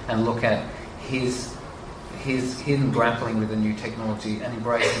 years and look at him grappling with a new technology and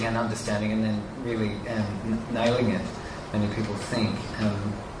embracing and understanding and then really nailing it, many people think.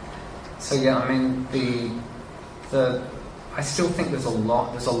 So yeah, I mean, I still think there's a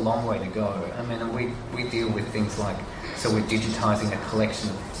long way to go. I mean, and we deal with things like, so we're digitising a collection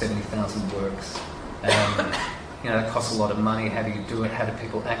of 70,000 works. You know, that costs a lot of money. How do you do it? How do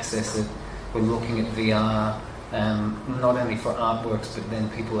people access it? We're looking at VR, not only for artworks, but then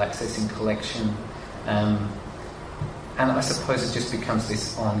people accessing collection. And I suppose it just becomes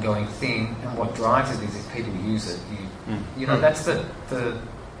this ongoing thing, and what drives it is if people use it. You know, that's the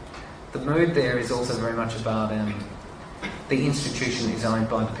mood there is also very much about the institution is owned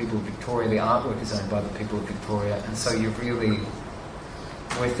by the people of Victoria, the artwork is owned by the people of Victoria, and so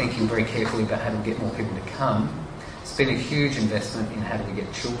we're thinking very carefully about how to get more people to come. It's been a huge investment in how do we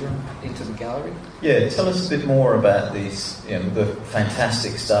get children into the gallery. Yeah, tell us a bit more about these, the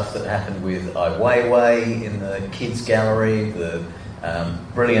fantastic stuff that happened with Ai Weiwei in the kids' gallery, the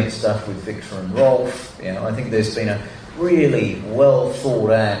brilliant stuff with Victor and Rolf. I think there's been a really well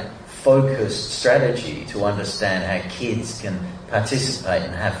thought out, focused strategy to understand how kids can participate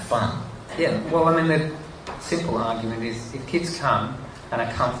and have fun. Yeah, well, I mean, the simple argument is if kids come and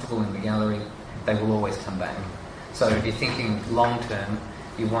are comfortable in the gallery, they will always come back. So if you're thinking long term,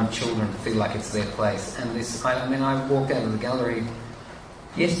 you want children to feel like it's their place. And I walked out of the gallery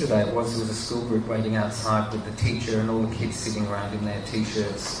yesterday. There was a school group waiting outside with the teacher and all the kids sitting around in their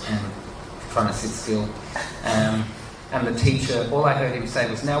t-shirts and trying to sit still. And the teacher, all I heard him say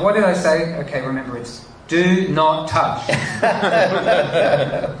was, "Now, what did I say? Okay, remember, it's do not touch."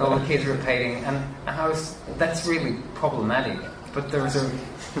 All the kids repeating, and that's really problematic. But there's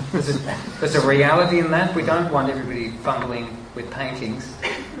a reality in that. We don't want everybody fumbling with paintings,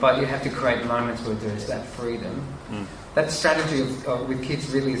 but you have to create moments where there's that freedom. That strategy with kids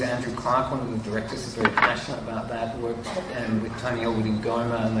really is Andrew Clark, one of the directors, is very passionate about that. Worked with Tony Elwood in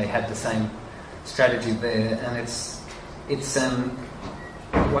Goma, and they had the same strategy there. And it's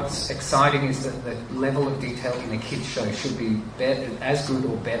what's exciting is that the level of detail in a kids' show should be as good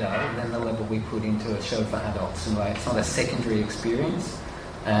or better than the level we put into a show for adults. And it's not a secondary experience.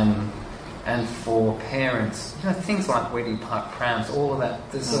 And for parents, things like where do you park prams, all of that,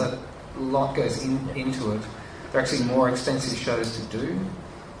 there's a lot goes into it. They're actually more expensive shows to do.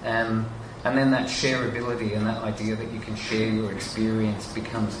 And then that shareability and that idea that you can share your experience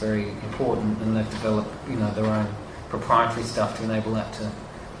becomes very important, and they've developed, their own proprietary stuff to enable that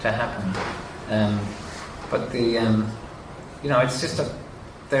to happen. But it's just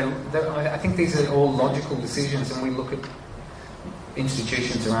I think these are all logical decisions, and we look at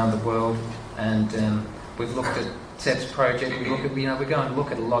institutions around the world, and we've looked at Seb's project. We look at, we go and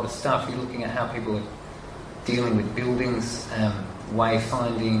look at a lot of stuff. You're looking at how people are dealing with buildings,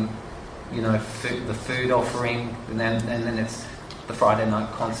 wayfinding, the food offering, and then it's the Friday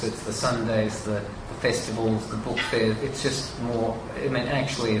night concerts, the Sundays, the festivals, the book fair. It's just more.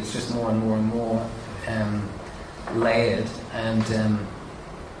 Actually, it's just more and more and more layered. And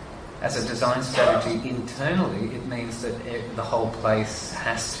as a design strategy internally, it means that the whole place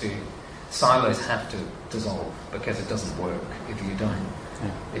silos have to dissolve, because it doesn't work if you don't.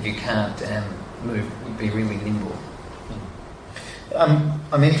 Yeah. If you can't move, be really nimble.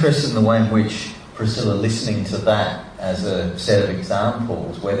 I'm interested in the way in which, Priscilla, listening to that as a set of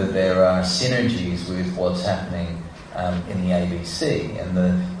examples, whether there are synergies with what's happening in the ABC and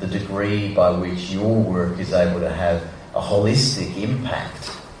the degree by which your work is able to have a holistic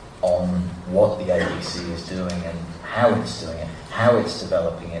impact on what the ABC is doing and how it's doing it, how it's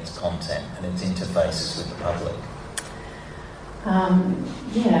developing its content and its interfaces with the public.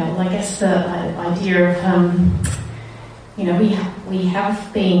 I guess the idea of, we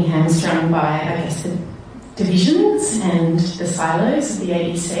have been hamstrung by, I guess, the divisions and the silos of the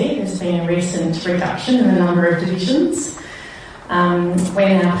ABC. There's been a recent reduction in the number of divisions.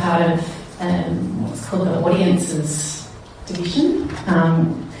 We're now part of what's called the Audiences Division,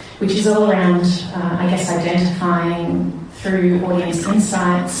 which is all around, identifying through audience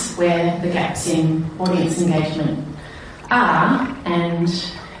insights where the gaps in audience engagement are, and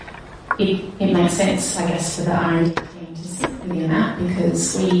it makes sense, I guess, for the R&D team to sit within that,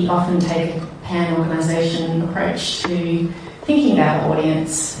 because we often take a pan-organisation approach to thinking about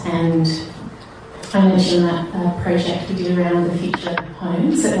audience. And I mentioned that project we did around the future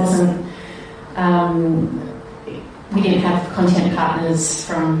homes. It wasn't, we didn't have content partners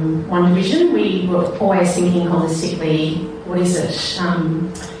from one division. We were always thinking holistically, what is it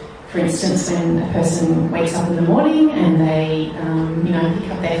for instance, when a person wakes up in the morning and they,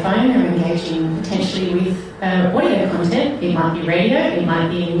 pick up their phone, they're engaging potentially with audio content. It might be radio, it might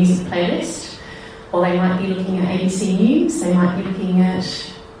be a music playlist, or they might be looking at ABC News, they might be looking at,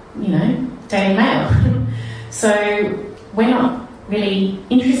 Daily Mail. So we're not really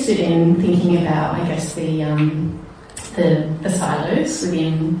interested in thinking about, I guess, the silos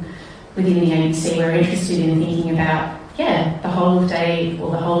within the ABC. We're interested in thinking about, the whole of day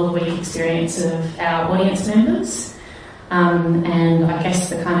or the whole of week experience of our audience members. And I guess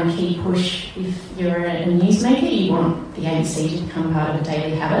the kind of key push, if you're a newsmaker, you want the ABC to become part of a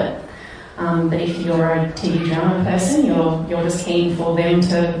daily habit. But if you're a TV drama person, you're just keen for them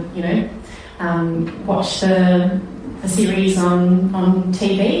to, watch the series on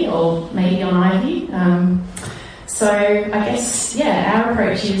TV or maybe on iView. So I guess, our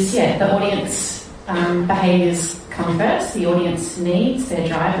approach is, the audience behaviours come first, the audience needs, their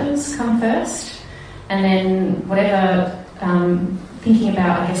drivers come first, and then whatever, thinking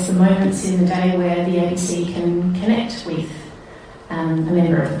about, I guess, the moments in the day where the ABC can connect with a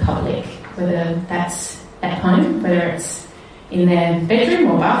member of the public, whether that's at home, whether it's in their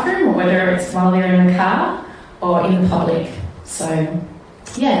bedroom or bathroom, or whether it's while they're in the car or in the public. So,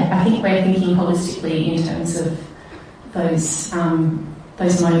 I think we're thinking holistically in terms of those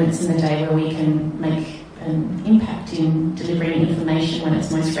moments in the day where we can make an impact in delivering information when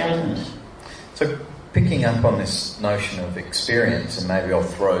it's most relevant. So, picking up on this notion of experience, and maybe I'll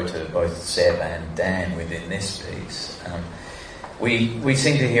throw to both Seb and Dan within this piece, we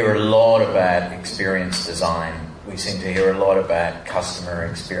seem to hear a lot about experience design. We seem to hear a lot about customer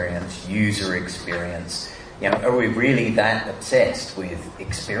experience, user experience. Are we really that obsessed with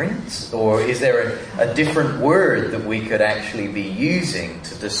experience? Or is there a different word that we could actually be using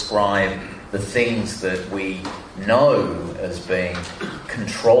to describe the things that we know as being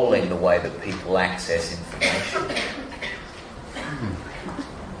controlling the way that people access information?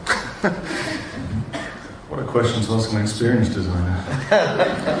 What a question to ask an experienced designer.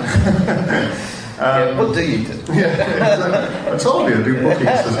 What do you do? Exactly. I told you I do booking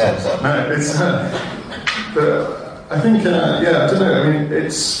systems. No, it's... But I think, I don't know. I mean,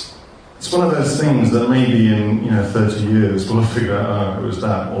 it's one of those things that maybe in 30 years we'll figure out, it was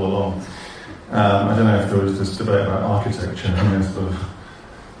that all along. I don't know if there was this debate about architecture, sort of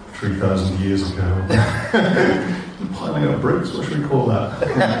 3,000 years ago. Piling up bricks, what should we call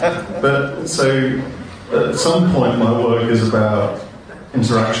that? But so at some point, my work is about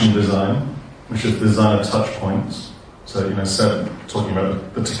interaction design, which is the design of touch points. So Seb talking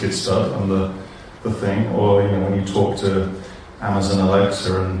about the ticket stub and the thing, or when you talk to Amazon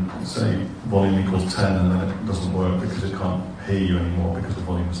Alexa and say volume equals 10, and then it doesn't work because it can't hear you anymore because the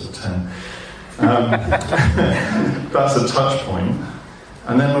volume is at 10. That's a touch point.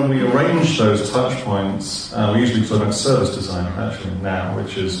 And then when we arrange those touch points, we usually talk about service design actually now,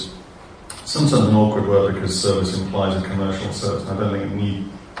 which is sometimes an awkward word because service implies a commercial service. I don't think it need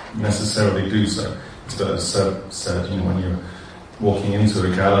necessarily do so. It's as Seb said, when you're walking into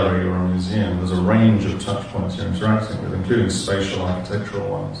a gallery or a museum, there's a range of touch points you're interacting with, including spatial architectural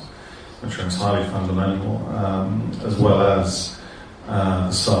ones, which are entirely fundamental, as well as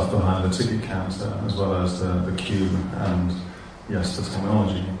the stuff behind the ticket counter, as well as the queue and, yes, the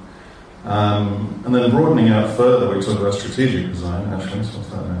technology. And then broadening out further, we talk about strategic design, actually, so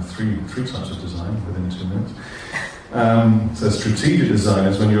three types of design within 2 minutes. So strategic design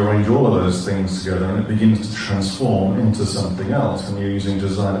is when you arrange all of those things together and it begins to transform into something else, and you're using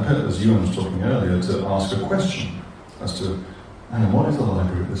design, as Ewan was talking earlier, to ask a question as to, what is a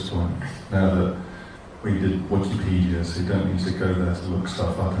library at this point? Now that we did Wikipedia, so you don't need to go there to look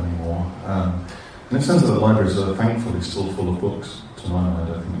stuff up anymore. And it turns out that libraries are thankfully still full of books. To my mind,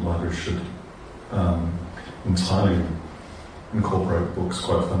 I think libraries should entirely incorporate books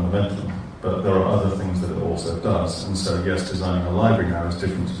quite fundamentally. But there are other things that it also does. And so, yes, designing a library now is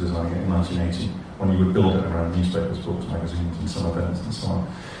different to designing it in 1980, when you would build it around newspapers, books, magazines, and some events, and so on.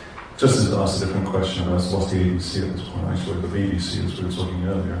 Just as it asks a different question about what's the ABC at this point, actually, the BBC, as we were talking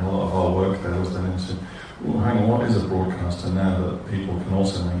earlier, and a lot of our work there was then into, hang on, what is a broadcaster now that people can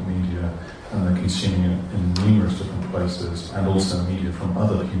also make media, and they're consuming it in numerous different places, and also media from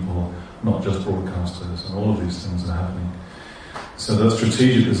other people, not just broadcasters, and all of these things are happening. So that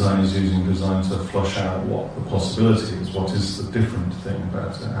strategic design is using design to flush out what the possibility is, what is the different thing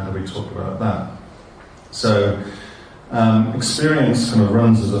about it, how do we talk about that. So experience kind of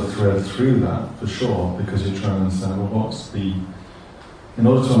runs as a thread through that, for sure, because you're trying to understand, in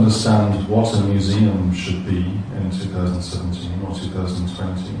order to understand what a museum should be in 2017 or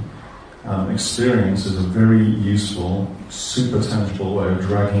 2020, Experience is a very useful, super tangible way of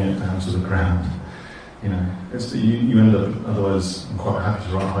dragging it down to the ground. You know, it's you end up, otherwise, I'm quite happy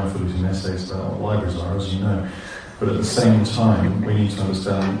to write highfalutin essays about what libraries are, as you know, but at the same time, we need to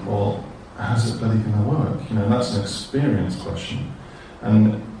understand, well, how's it bloody going to work? You know, that's an experience question.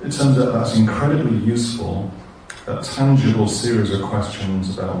 And it turns out that's incredibly useful. That tangible series of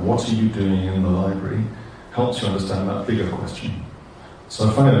questions about what are you doing in the library helps you understand that bigger question. So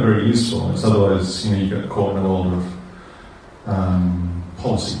I find it very useful. It's otherwise, you know, you get caught in a world of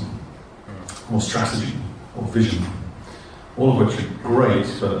policy, or strategy, or vision, all of which are great,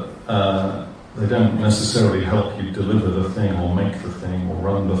 but they don't necessarily help you deliver the thing, or make the thing, or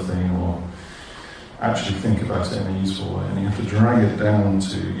run the thing, or actually think about it in a useful way. And you have to drag it down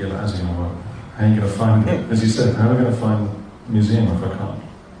to, yeah, but how's it going to work? How are you going to find it? As you said, how are we going to find the museum if I can't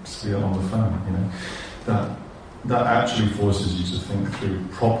see it on the phone? You know, that actually forces you to think through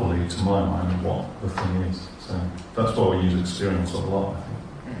properly, to my mind, what the thing is. So that's why we use experience a lot, I think.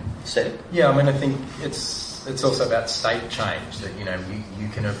 So, yeah, I mean, I think it's also about state change, that, you know, you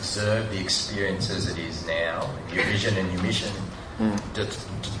can observe the experience as it is now. Your vision and your mission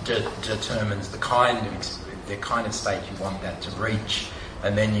determines the kind of state you want that to reach,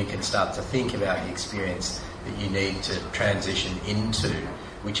 and then you can start to think about the experience that you need to transition into,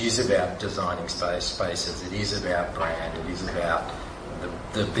 which is about designing spaces, it is about brand, it is about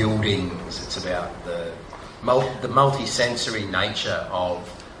the buildings, it's about the multi-sensory nature of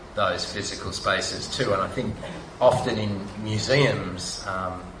those physical spaces too. And I think often in museums,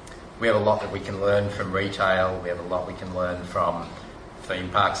 we have a lot that we can learn from retail, we have a lot we can learn from theme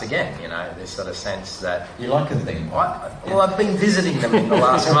parks again, you know, this sort of sense that... You like a theme park? Well, I've been visiting them in the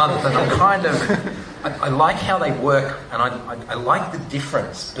last month, and I'm kind of... I like how they work, and I like the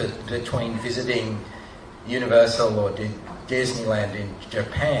difference between visiting Universal or Disneyland in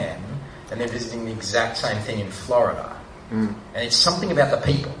Japan and then visiting the exact same thing in Florida. And it's something about the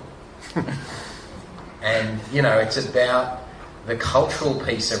people. And, you know, it's about the cultural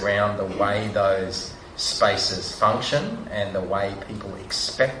piece around the way those spaces function and the way people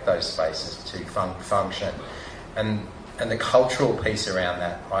expect those spaces to function. And the cultural piece around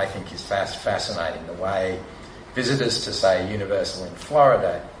that, I think, is fascinating. The way visitors to, say, Universal in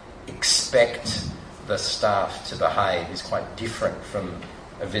Florida expect the staff to behave is quite different from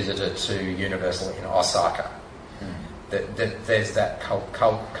a visitor to Universal in Osaka. There's that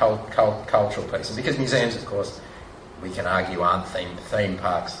cultural piece. And because museums, of course, we can argue aren't theme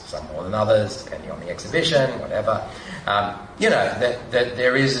parks, some more than others, depending on the exhibition, whatever. You know, that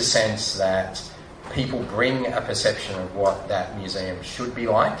there is a sense that people bring a perception of what that museum should be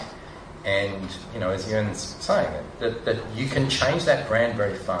like. And, you know, as Ewan's saying, that you can change that brand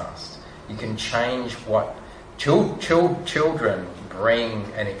very fast. You can change what children bring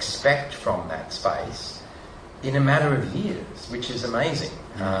and expect from that space in a matter of years, which is amazing.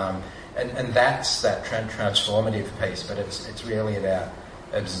 And that's that transformative piece, but it's really about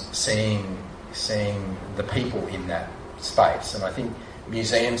seeing the people in that space. And I think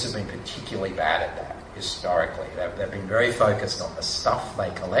museums have been particularly bad at that historically. They've been very focused on the stuff they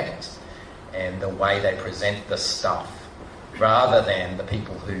collect and the way they present the stuff, rather than the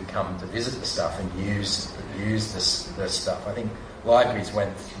people who come to visit the stuff and use the stuff. I think libraries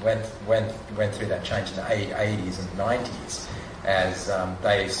went through that change in the 80s and 90s as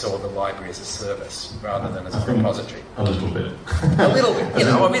they saw the library as a service rather than as a repository. A little bit. A little bit. You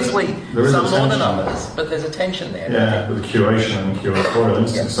know, obviously some more than others, but there's a tension there. Yeah, but the curation and curatorial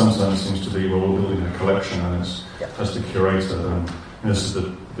instinct sometimes seems to be, well, we're building a collection and it's as the curator, and this is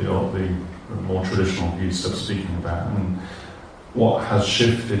the more traditional piece of speaking about. And what has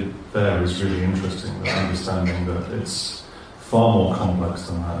shifted there is really interesting, the understanding that it's far more complex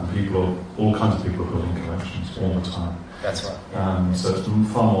than that, and all kinds of people are building collections all the time. That's right. So it's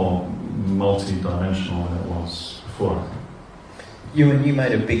far more multi-dimensional than it was before, I think. You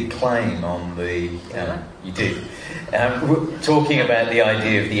made a big claim on the... you did. Talking about the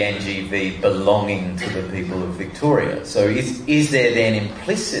idea of the NGV belonging to the people of Victoria. So is there then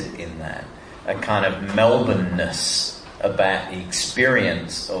implicit in that a kind of Melbourne-ness about the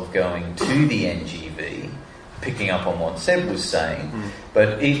experience of going to the NGV, picking up on what Seb was saying,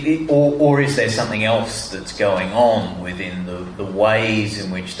 but or is there something else that's going on within the ways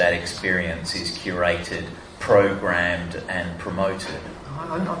in which that experience is curated, programmed and promoted?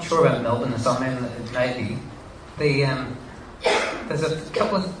 I'm not sure about Melbourne. I mean, maybe there's a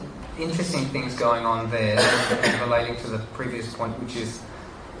couple of interesting things going on there relating to the previous point, which is,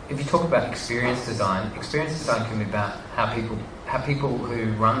 if you talk about experience design can be about how people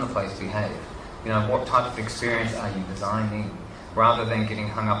who run the place behave. You know, what type of experience are you designing? rather than getting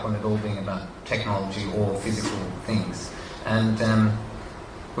hung up on it all being about technology or physical things. And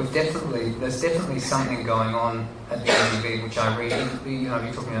there's definitely something going on at the NGV, which I read.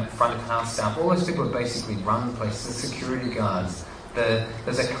 You're talking about front of house staff. All those people have basically run places. The security guards.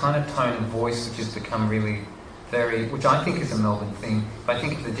 There's a kind of tone of voice which has become really which I think is a Melbourne thing. But I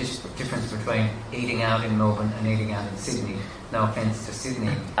think of the difference between eating out in Melbourne and eating out in Sydney. No offence to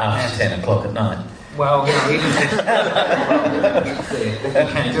Sydney. After 10 o'clock at night. Well, even if you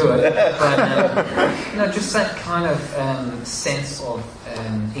can do it, but just that kind of sense of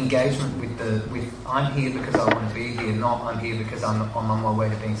engagement with I'm here because I want to be here, not I'm here because I'm on my way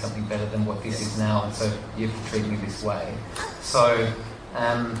to being something better than what this is now, and so you have to treat me this way. So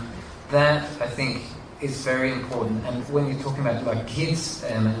that I think is very important. And when you're talking about like kids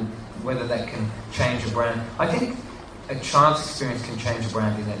and whether that can change a brand, I think a child's experience can change a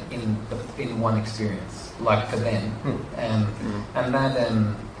brand in one experience, like for them, and that.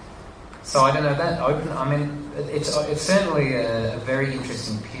 So I don't know that open. I mean, it's certainly a very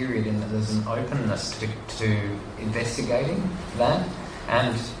interesting period in that there's an openness to investigating that,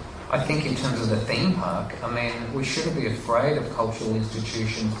 and I think in terms of the theme park, I mean, we shouldn't be afraid of cultural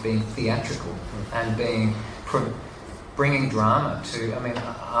institutions being theatrical and bringing drama to. I mean,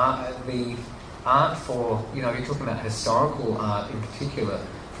 the art for, you're talking about historical art in particular,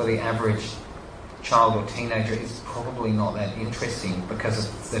 for the average child or teenager is probably not that interesting because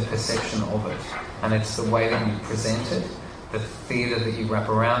of the perception of it. And it's the way that you present it, the theatre that you wrap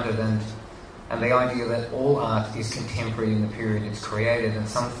around it, and the idea that all art is contemporary in the period it's created, and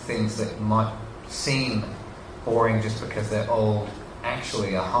some things that might seem boring just because they're old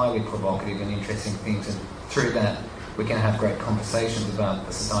actually are highly provocative and interesting things, and through that we can have great conversations about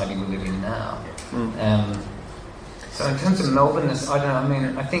the society we live in now. So in terms of Melbourneness, I don't know, I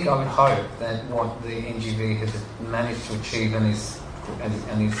mean, I think I would hope that what the NGV has managed to achieve and is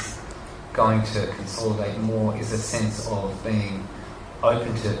going to consolidate more is a sense of being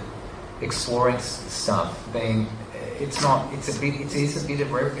open to exploring stuff, it is a bit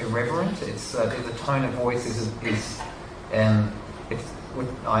irreverent. The tone of voice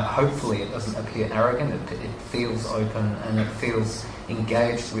hopefully it doesn't appear arrogant. It feels open and it feels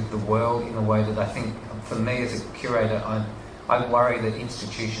engaged with the world in a way that I think, for me as a curator, I worry that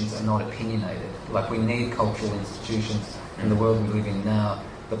institutions are not opinionated. Like, we need cultural institutions in the world we live in now.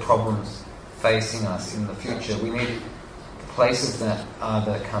 The problems facing us in the future, we need places that are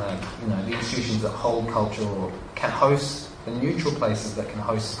the kind of, the institutions that hold culture or can host, the neutral places that can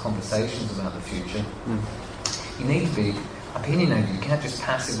host conversations about the future. You need to be opinionated. You can't just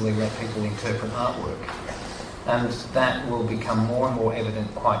passively let people interpret artwork. And that will become more and more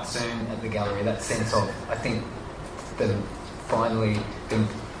evident quite soon at the gallery, that sense of, I think, them finally being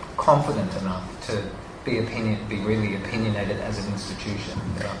confident enough to be really opinionated as an institution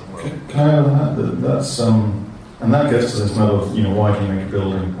about the world. Can I add on that? That's and that gets to this matter of, why do you make a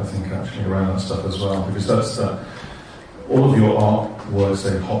building, I think, actually, around that stuff as well, because that's all of your artworks,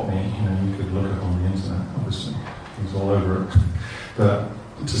 say, Hotme, you could look up on the internet, obviously, he's all over it, but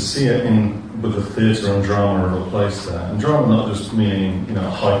to see it with the theatre and drama of a place there, and drama not just meaning, a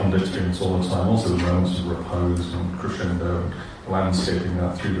heightened experience all the time, also the moments of repose and crescendo and landscaping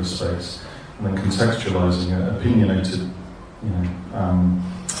that through the space, and then contextualising it, opinionated,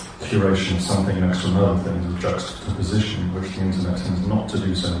 curation of something next to another thing, of juxtaposition, which the internet tends not to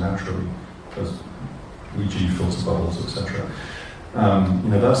do so naturally, as e.g. filter bubbles, etc.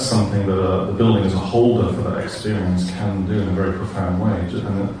 That's something that the building as a holder for that experience can do in a very profound way,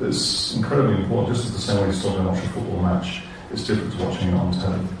 and it's incredibly important. Just in the same way you still don't watch a football match, it's different to watching it on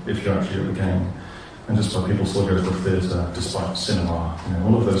telly if you're actually at the game, and just why people still go to the theatre despite cinema.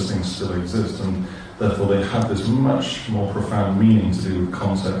 All of those things still exist, and therefore they have this much more profound meaning to do with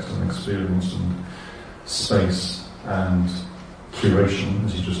context and experience and space and curation,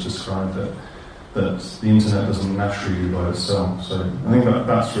 as you just described it, that the internet doesn't naturally do by itself. So I think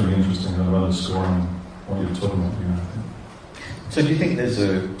that's really interesting, kind of underscoring what you're talking about. So do you think there's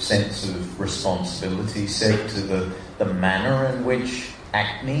a sense of responsibility set to the manner in which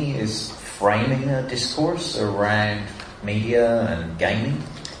ACME is framing a discourse around media and gaming?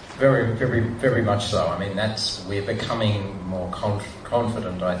 Very, very, very much so. I mean, we're becoming more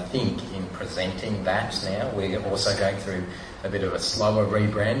confident, I think, in presenting that now. We're also going through a bit of a slower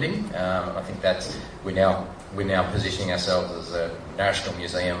rebranding. I think we're now positioning ourselves as a national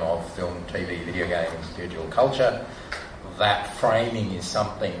museum of film, TV, video games, digital culture. That framing is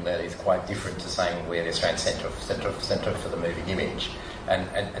something that is quite different to saying we're the Australian centre for the moving image,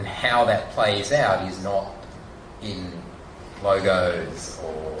 and how that plays out is not in logos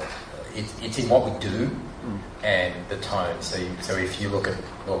or it's in what we do and the tone. So if you look at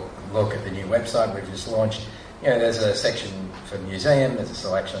the new website we've just launched, there's a section for museum, there's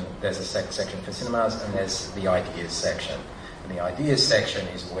a section for cinemas, and there's the ideas section. And the ideas section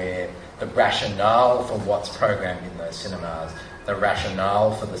is where the rationale for what's programmed in those cinemas, the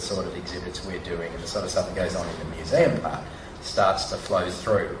rationale for the sort of exhibits we're doing, and the sort of stuff that goes on in the museum part starts to flow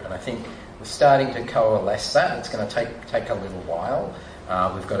through. And I think we're starting to coalesce that. It's going to take a little while.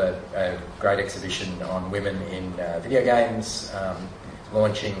 We've got a great exhibition on women in video games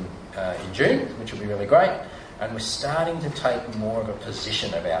launching in June, which will be really great. And we're starting to take more of a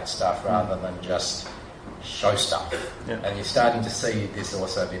position about stuff rather than just show stuff. Yeah. And you're starting to see this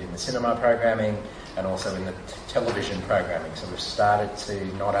also a bit in the cinema programming and also in the television programming. So we've started to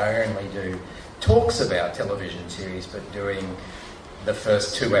not only do talks about television series, but doing the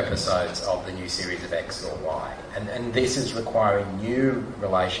first 2 episodes of the new series of X or Y. And this is requiring new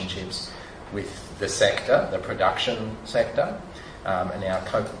relationships with the sector, the production sector, and our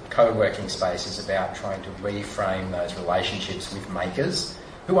co-working space is about trying to reframe those relationships with makers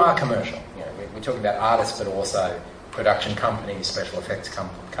who are commercial. We're talking about artists, but also production companies, special effects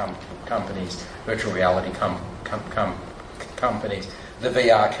companies, virtual reality companies. The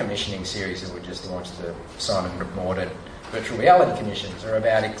VR commissioning series that we just launched, the Simon Morden virtual reality commissions, are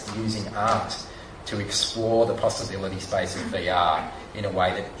about using art to explore the possibility space of VR in a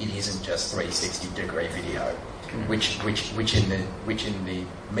way that it isn't just 360-degree video, which in the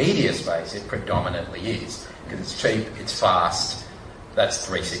media space it predominantly is, because it's cheap, it's fast. That's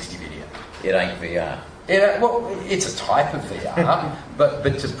 360 video. It ain't VR. Yeah, well, it's a type of VR,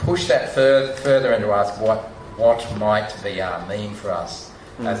 but to push that further and to ask what might VR mean for us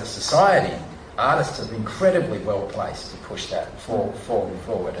as a society, artists are incredibly well placed to push that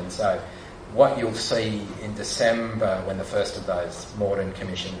forward. And so what you'll see in December when the first of those Morden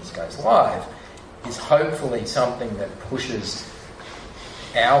commissions goes live is hopefully something that pushes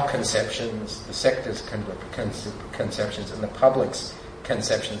our conceptions, the sector's conceptions and the public's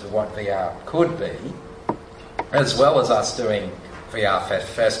conceptions of what VR could be, as well as us doing VR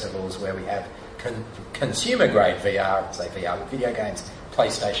festivals where we have consumer-grade VR, say VR with video games,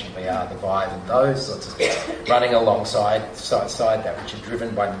 PlayStation VR, the Vive, and those sorts of things, running alongside that, which are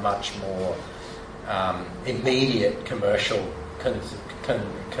driven by much more immediate commercial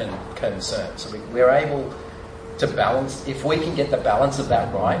concerns. So we're able to balance. If we can get the balance of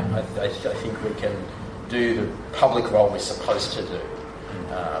that right, I think we can do the public role we're supposed to do,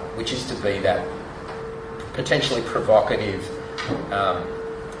 which is to be that potentially provocative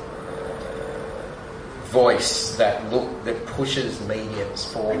voice that pushes mediums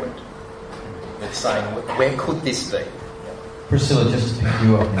forward. That's saying, where could this be? Priscilla, just to pick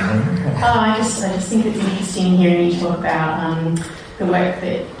you up. I just think it's interesting hearing you talk about the work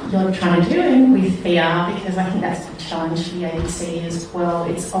that you're trying to do with VR, because I think that's the challenge for the ABC as well.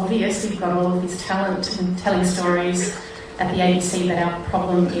 It's obvious we've got all of this talent and telling stories at the ABC, but our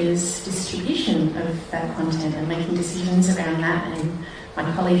problem is distribution of that content and making decisions around that. And my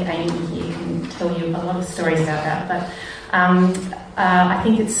colleague Amy here can tell you a lot of stories about that. But I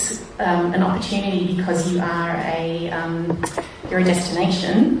think it's an opportunity because you're a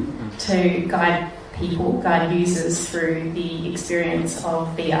destination to guide users through the experience of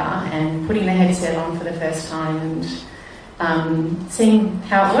VR and putting the headset on for the first time and seeing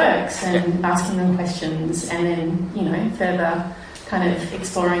how it works and asking them questions, and then further kind of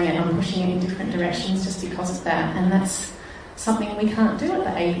exploring it and pushing it in different directions just because of that. And that's something we can't do at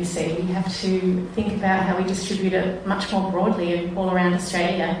the ABC. We have to think about how we distribute it much more broadly all around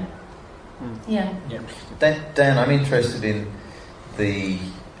Australia. Yeah. Dan, I'm interested in the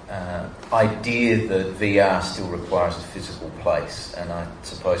idea that VR still requires a physical place, and I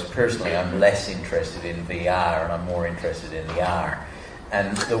suppose personally I'm less interested in VR and I'm more interested in the R.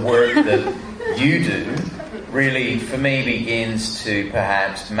 And the work that you do really, for me, begins to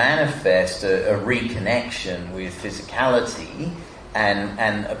perhaps manifest a reconnection with physicality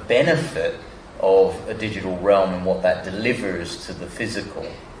and a benefit of a digital realm and what that delivers to the physical.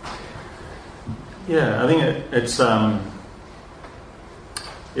 Yeah, I think it's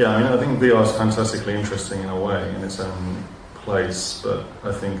I think VR is fantastically interesting in a way in its own place, but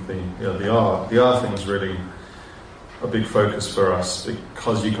I think the R thing is really a big focus for us,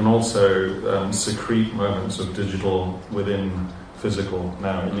 because you can also secrete moments of digital within physical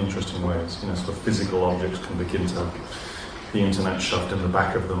now in interesting ways. Sort of physical objects can begin to the internet shoved in the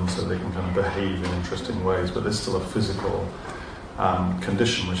back of them so they can kind of behave in interesting ways, but there's still a physical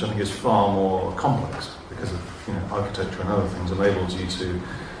condition which I think is far more complex because of architecture and other things enables you to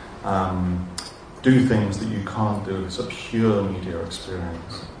do things that you can't do as a pure media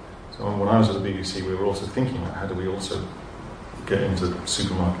experience. So when I was at the BBC, we were also thinking about how do we also get into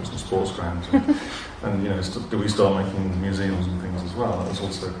supermarkets and sports grounds, and do we start making museums and things as well? That was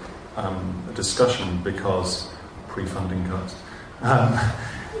also a discussion because pre-funding cuts,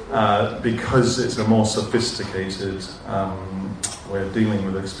 because it's a more sophisticated way of dealing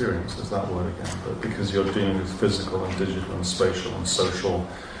with experience. Is that word again? But because you're dealing with physical and digital and spatial and social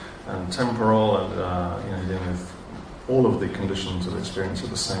and temporal, and you're dealing with all of the conditions of experience at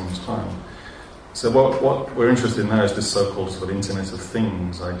the same time. So what we're interested in now is this so-called sort of Internet of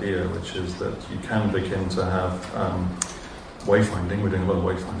Things idea, which is that you can begin to have wayfinding. We're doing a lot of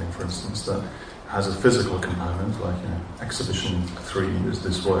wayfinding, for instance, that has a physical component, like exhibition 3 is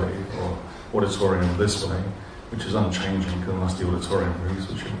this way, or auditorium this way, which is unchanging unless the auditorium moves,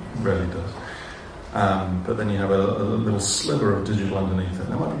 which it rarely does. But then you have a little sliver of digital underneath it.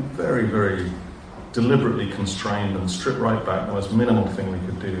 That might be very, very deliberately constrained and stripped right back, the most minimal thing we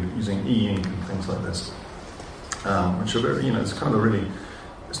could do using e-ink and things like this, which are very, it's kind of a really,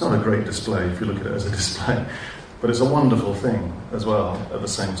 it's not a great display if you look at it as a display, but it's a wonderful thing as well at the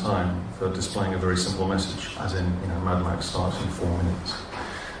same time for displaying a very simple message, as in, Mad Max starts in 4 minutes.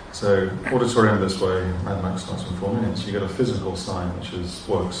 So auditorium this way, Mad Max starts in 4 minutes. You get a physical sign which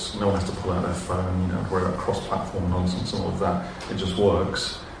works. No one has to pull out their phone. You don't have to worry about cross-platform nonsense and all of that. It just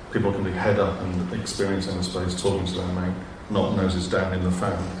works. People can be head up and experiencing the space, talking to their mate, not noses down in the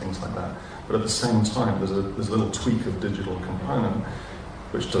phone, things like that. But at the same time, there's a little tweak of digital component,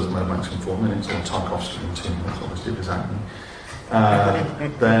 which does Mad Max in 4 minutes, or Tarkovsky in 2 minutes, obviously, if it's happening.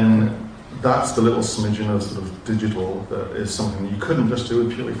 Then that's the little smidgen of sort of digital that is something you couldn't just do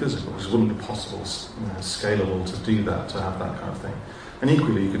with purely physical, because it wouldn't be possible, scalable to do that, to have that kind of thing. And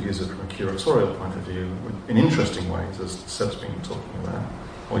equally, you could use it from a curatorial point of view in interesting ways, as Seb's been talking about,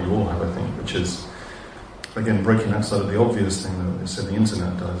 or you all have, I think, which is, again, breaking outside of the obvious thing that they said the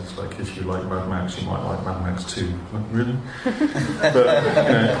internet does. It's like, if you like Mad Max, you might like Mad Max 2. Like, really?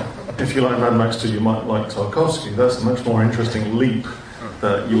 But if you like Mad Max 2, you might like Tarkovsky. That's a much more interesting leap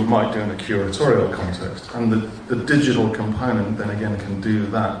that you might do in a curatorial context. And the digital component then again can do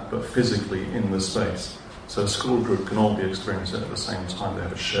that, but physically in the space. So a school group can all be experiencing it at the same time. They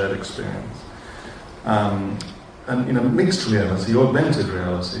have a shared experience. And mixed reality, augmented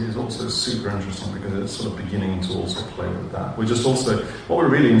reality, is also super interesting because it's sort of beginning to also play with that. What we're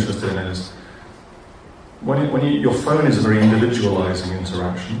really interested in is your phone is a very individualizing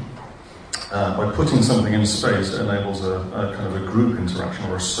interaction. By putting something in space, it enables a kind of a group interaction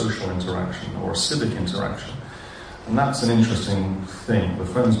or a social interaction or a civic interaction. And that's an interesting thing. The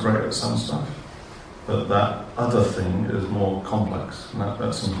phone's great at some stuff, but that other thing is more complex, and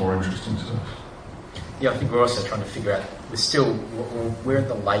that seems more interesting to us. Yeah, I think we're also trying to figure out, we're at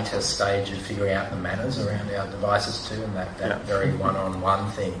the later stage of figuring out the manners around our devices too, and that very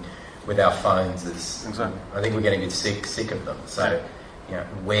one-on-one thing with our phones is, exactly. I think we're getting a bit sick of them. So,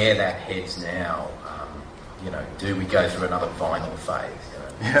 where that heads now, do we go through another vinyl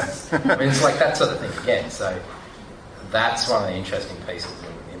phase? I mean, it's like that sort of thing again. So that's one of the interesting pieces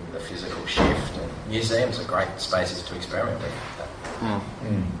in the physical shift. And museums are great spaces to experiment with.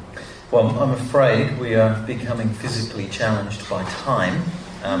 Well, I'm afraid we are becoming physically challenged by time,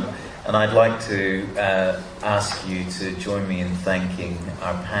 and I'd like to ask you to join me in thanking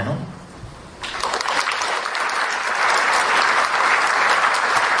our panel.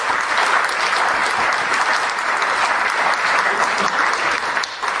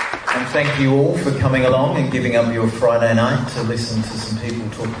 And thank you all for coming along and giving up your Friday night to listen to some people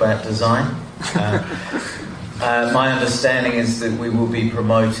talk about design. My understanding is that we will be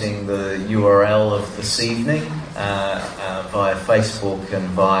promoting the URL of this evening via Facebook and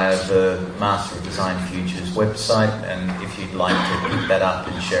via the Master of Design Futures website, and if you'd like to pick that up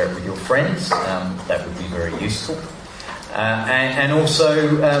and share it with your friends, that would be very useful. And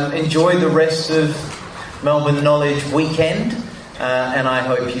also enjoy the rest of Melbourne Knowledge Weekend, and I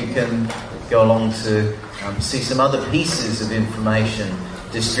hope you can go along to see some other pieces of information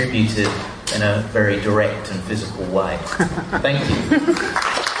distributed in a very direct and physical way. Thank you.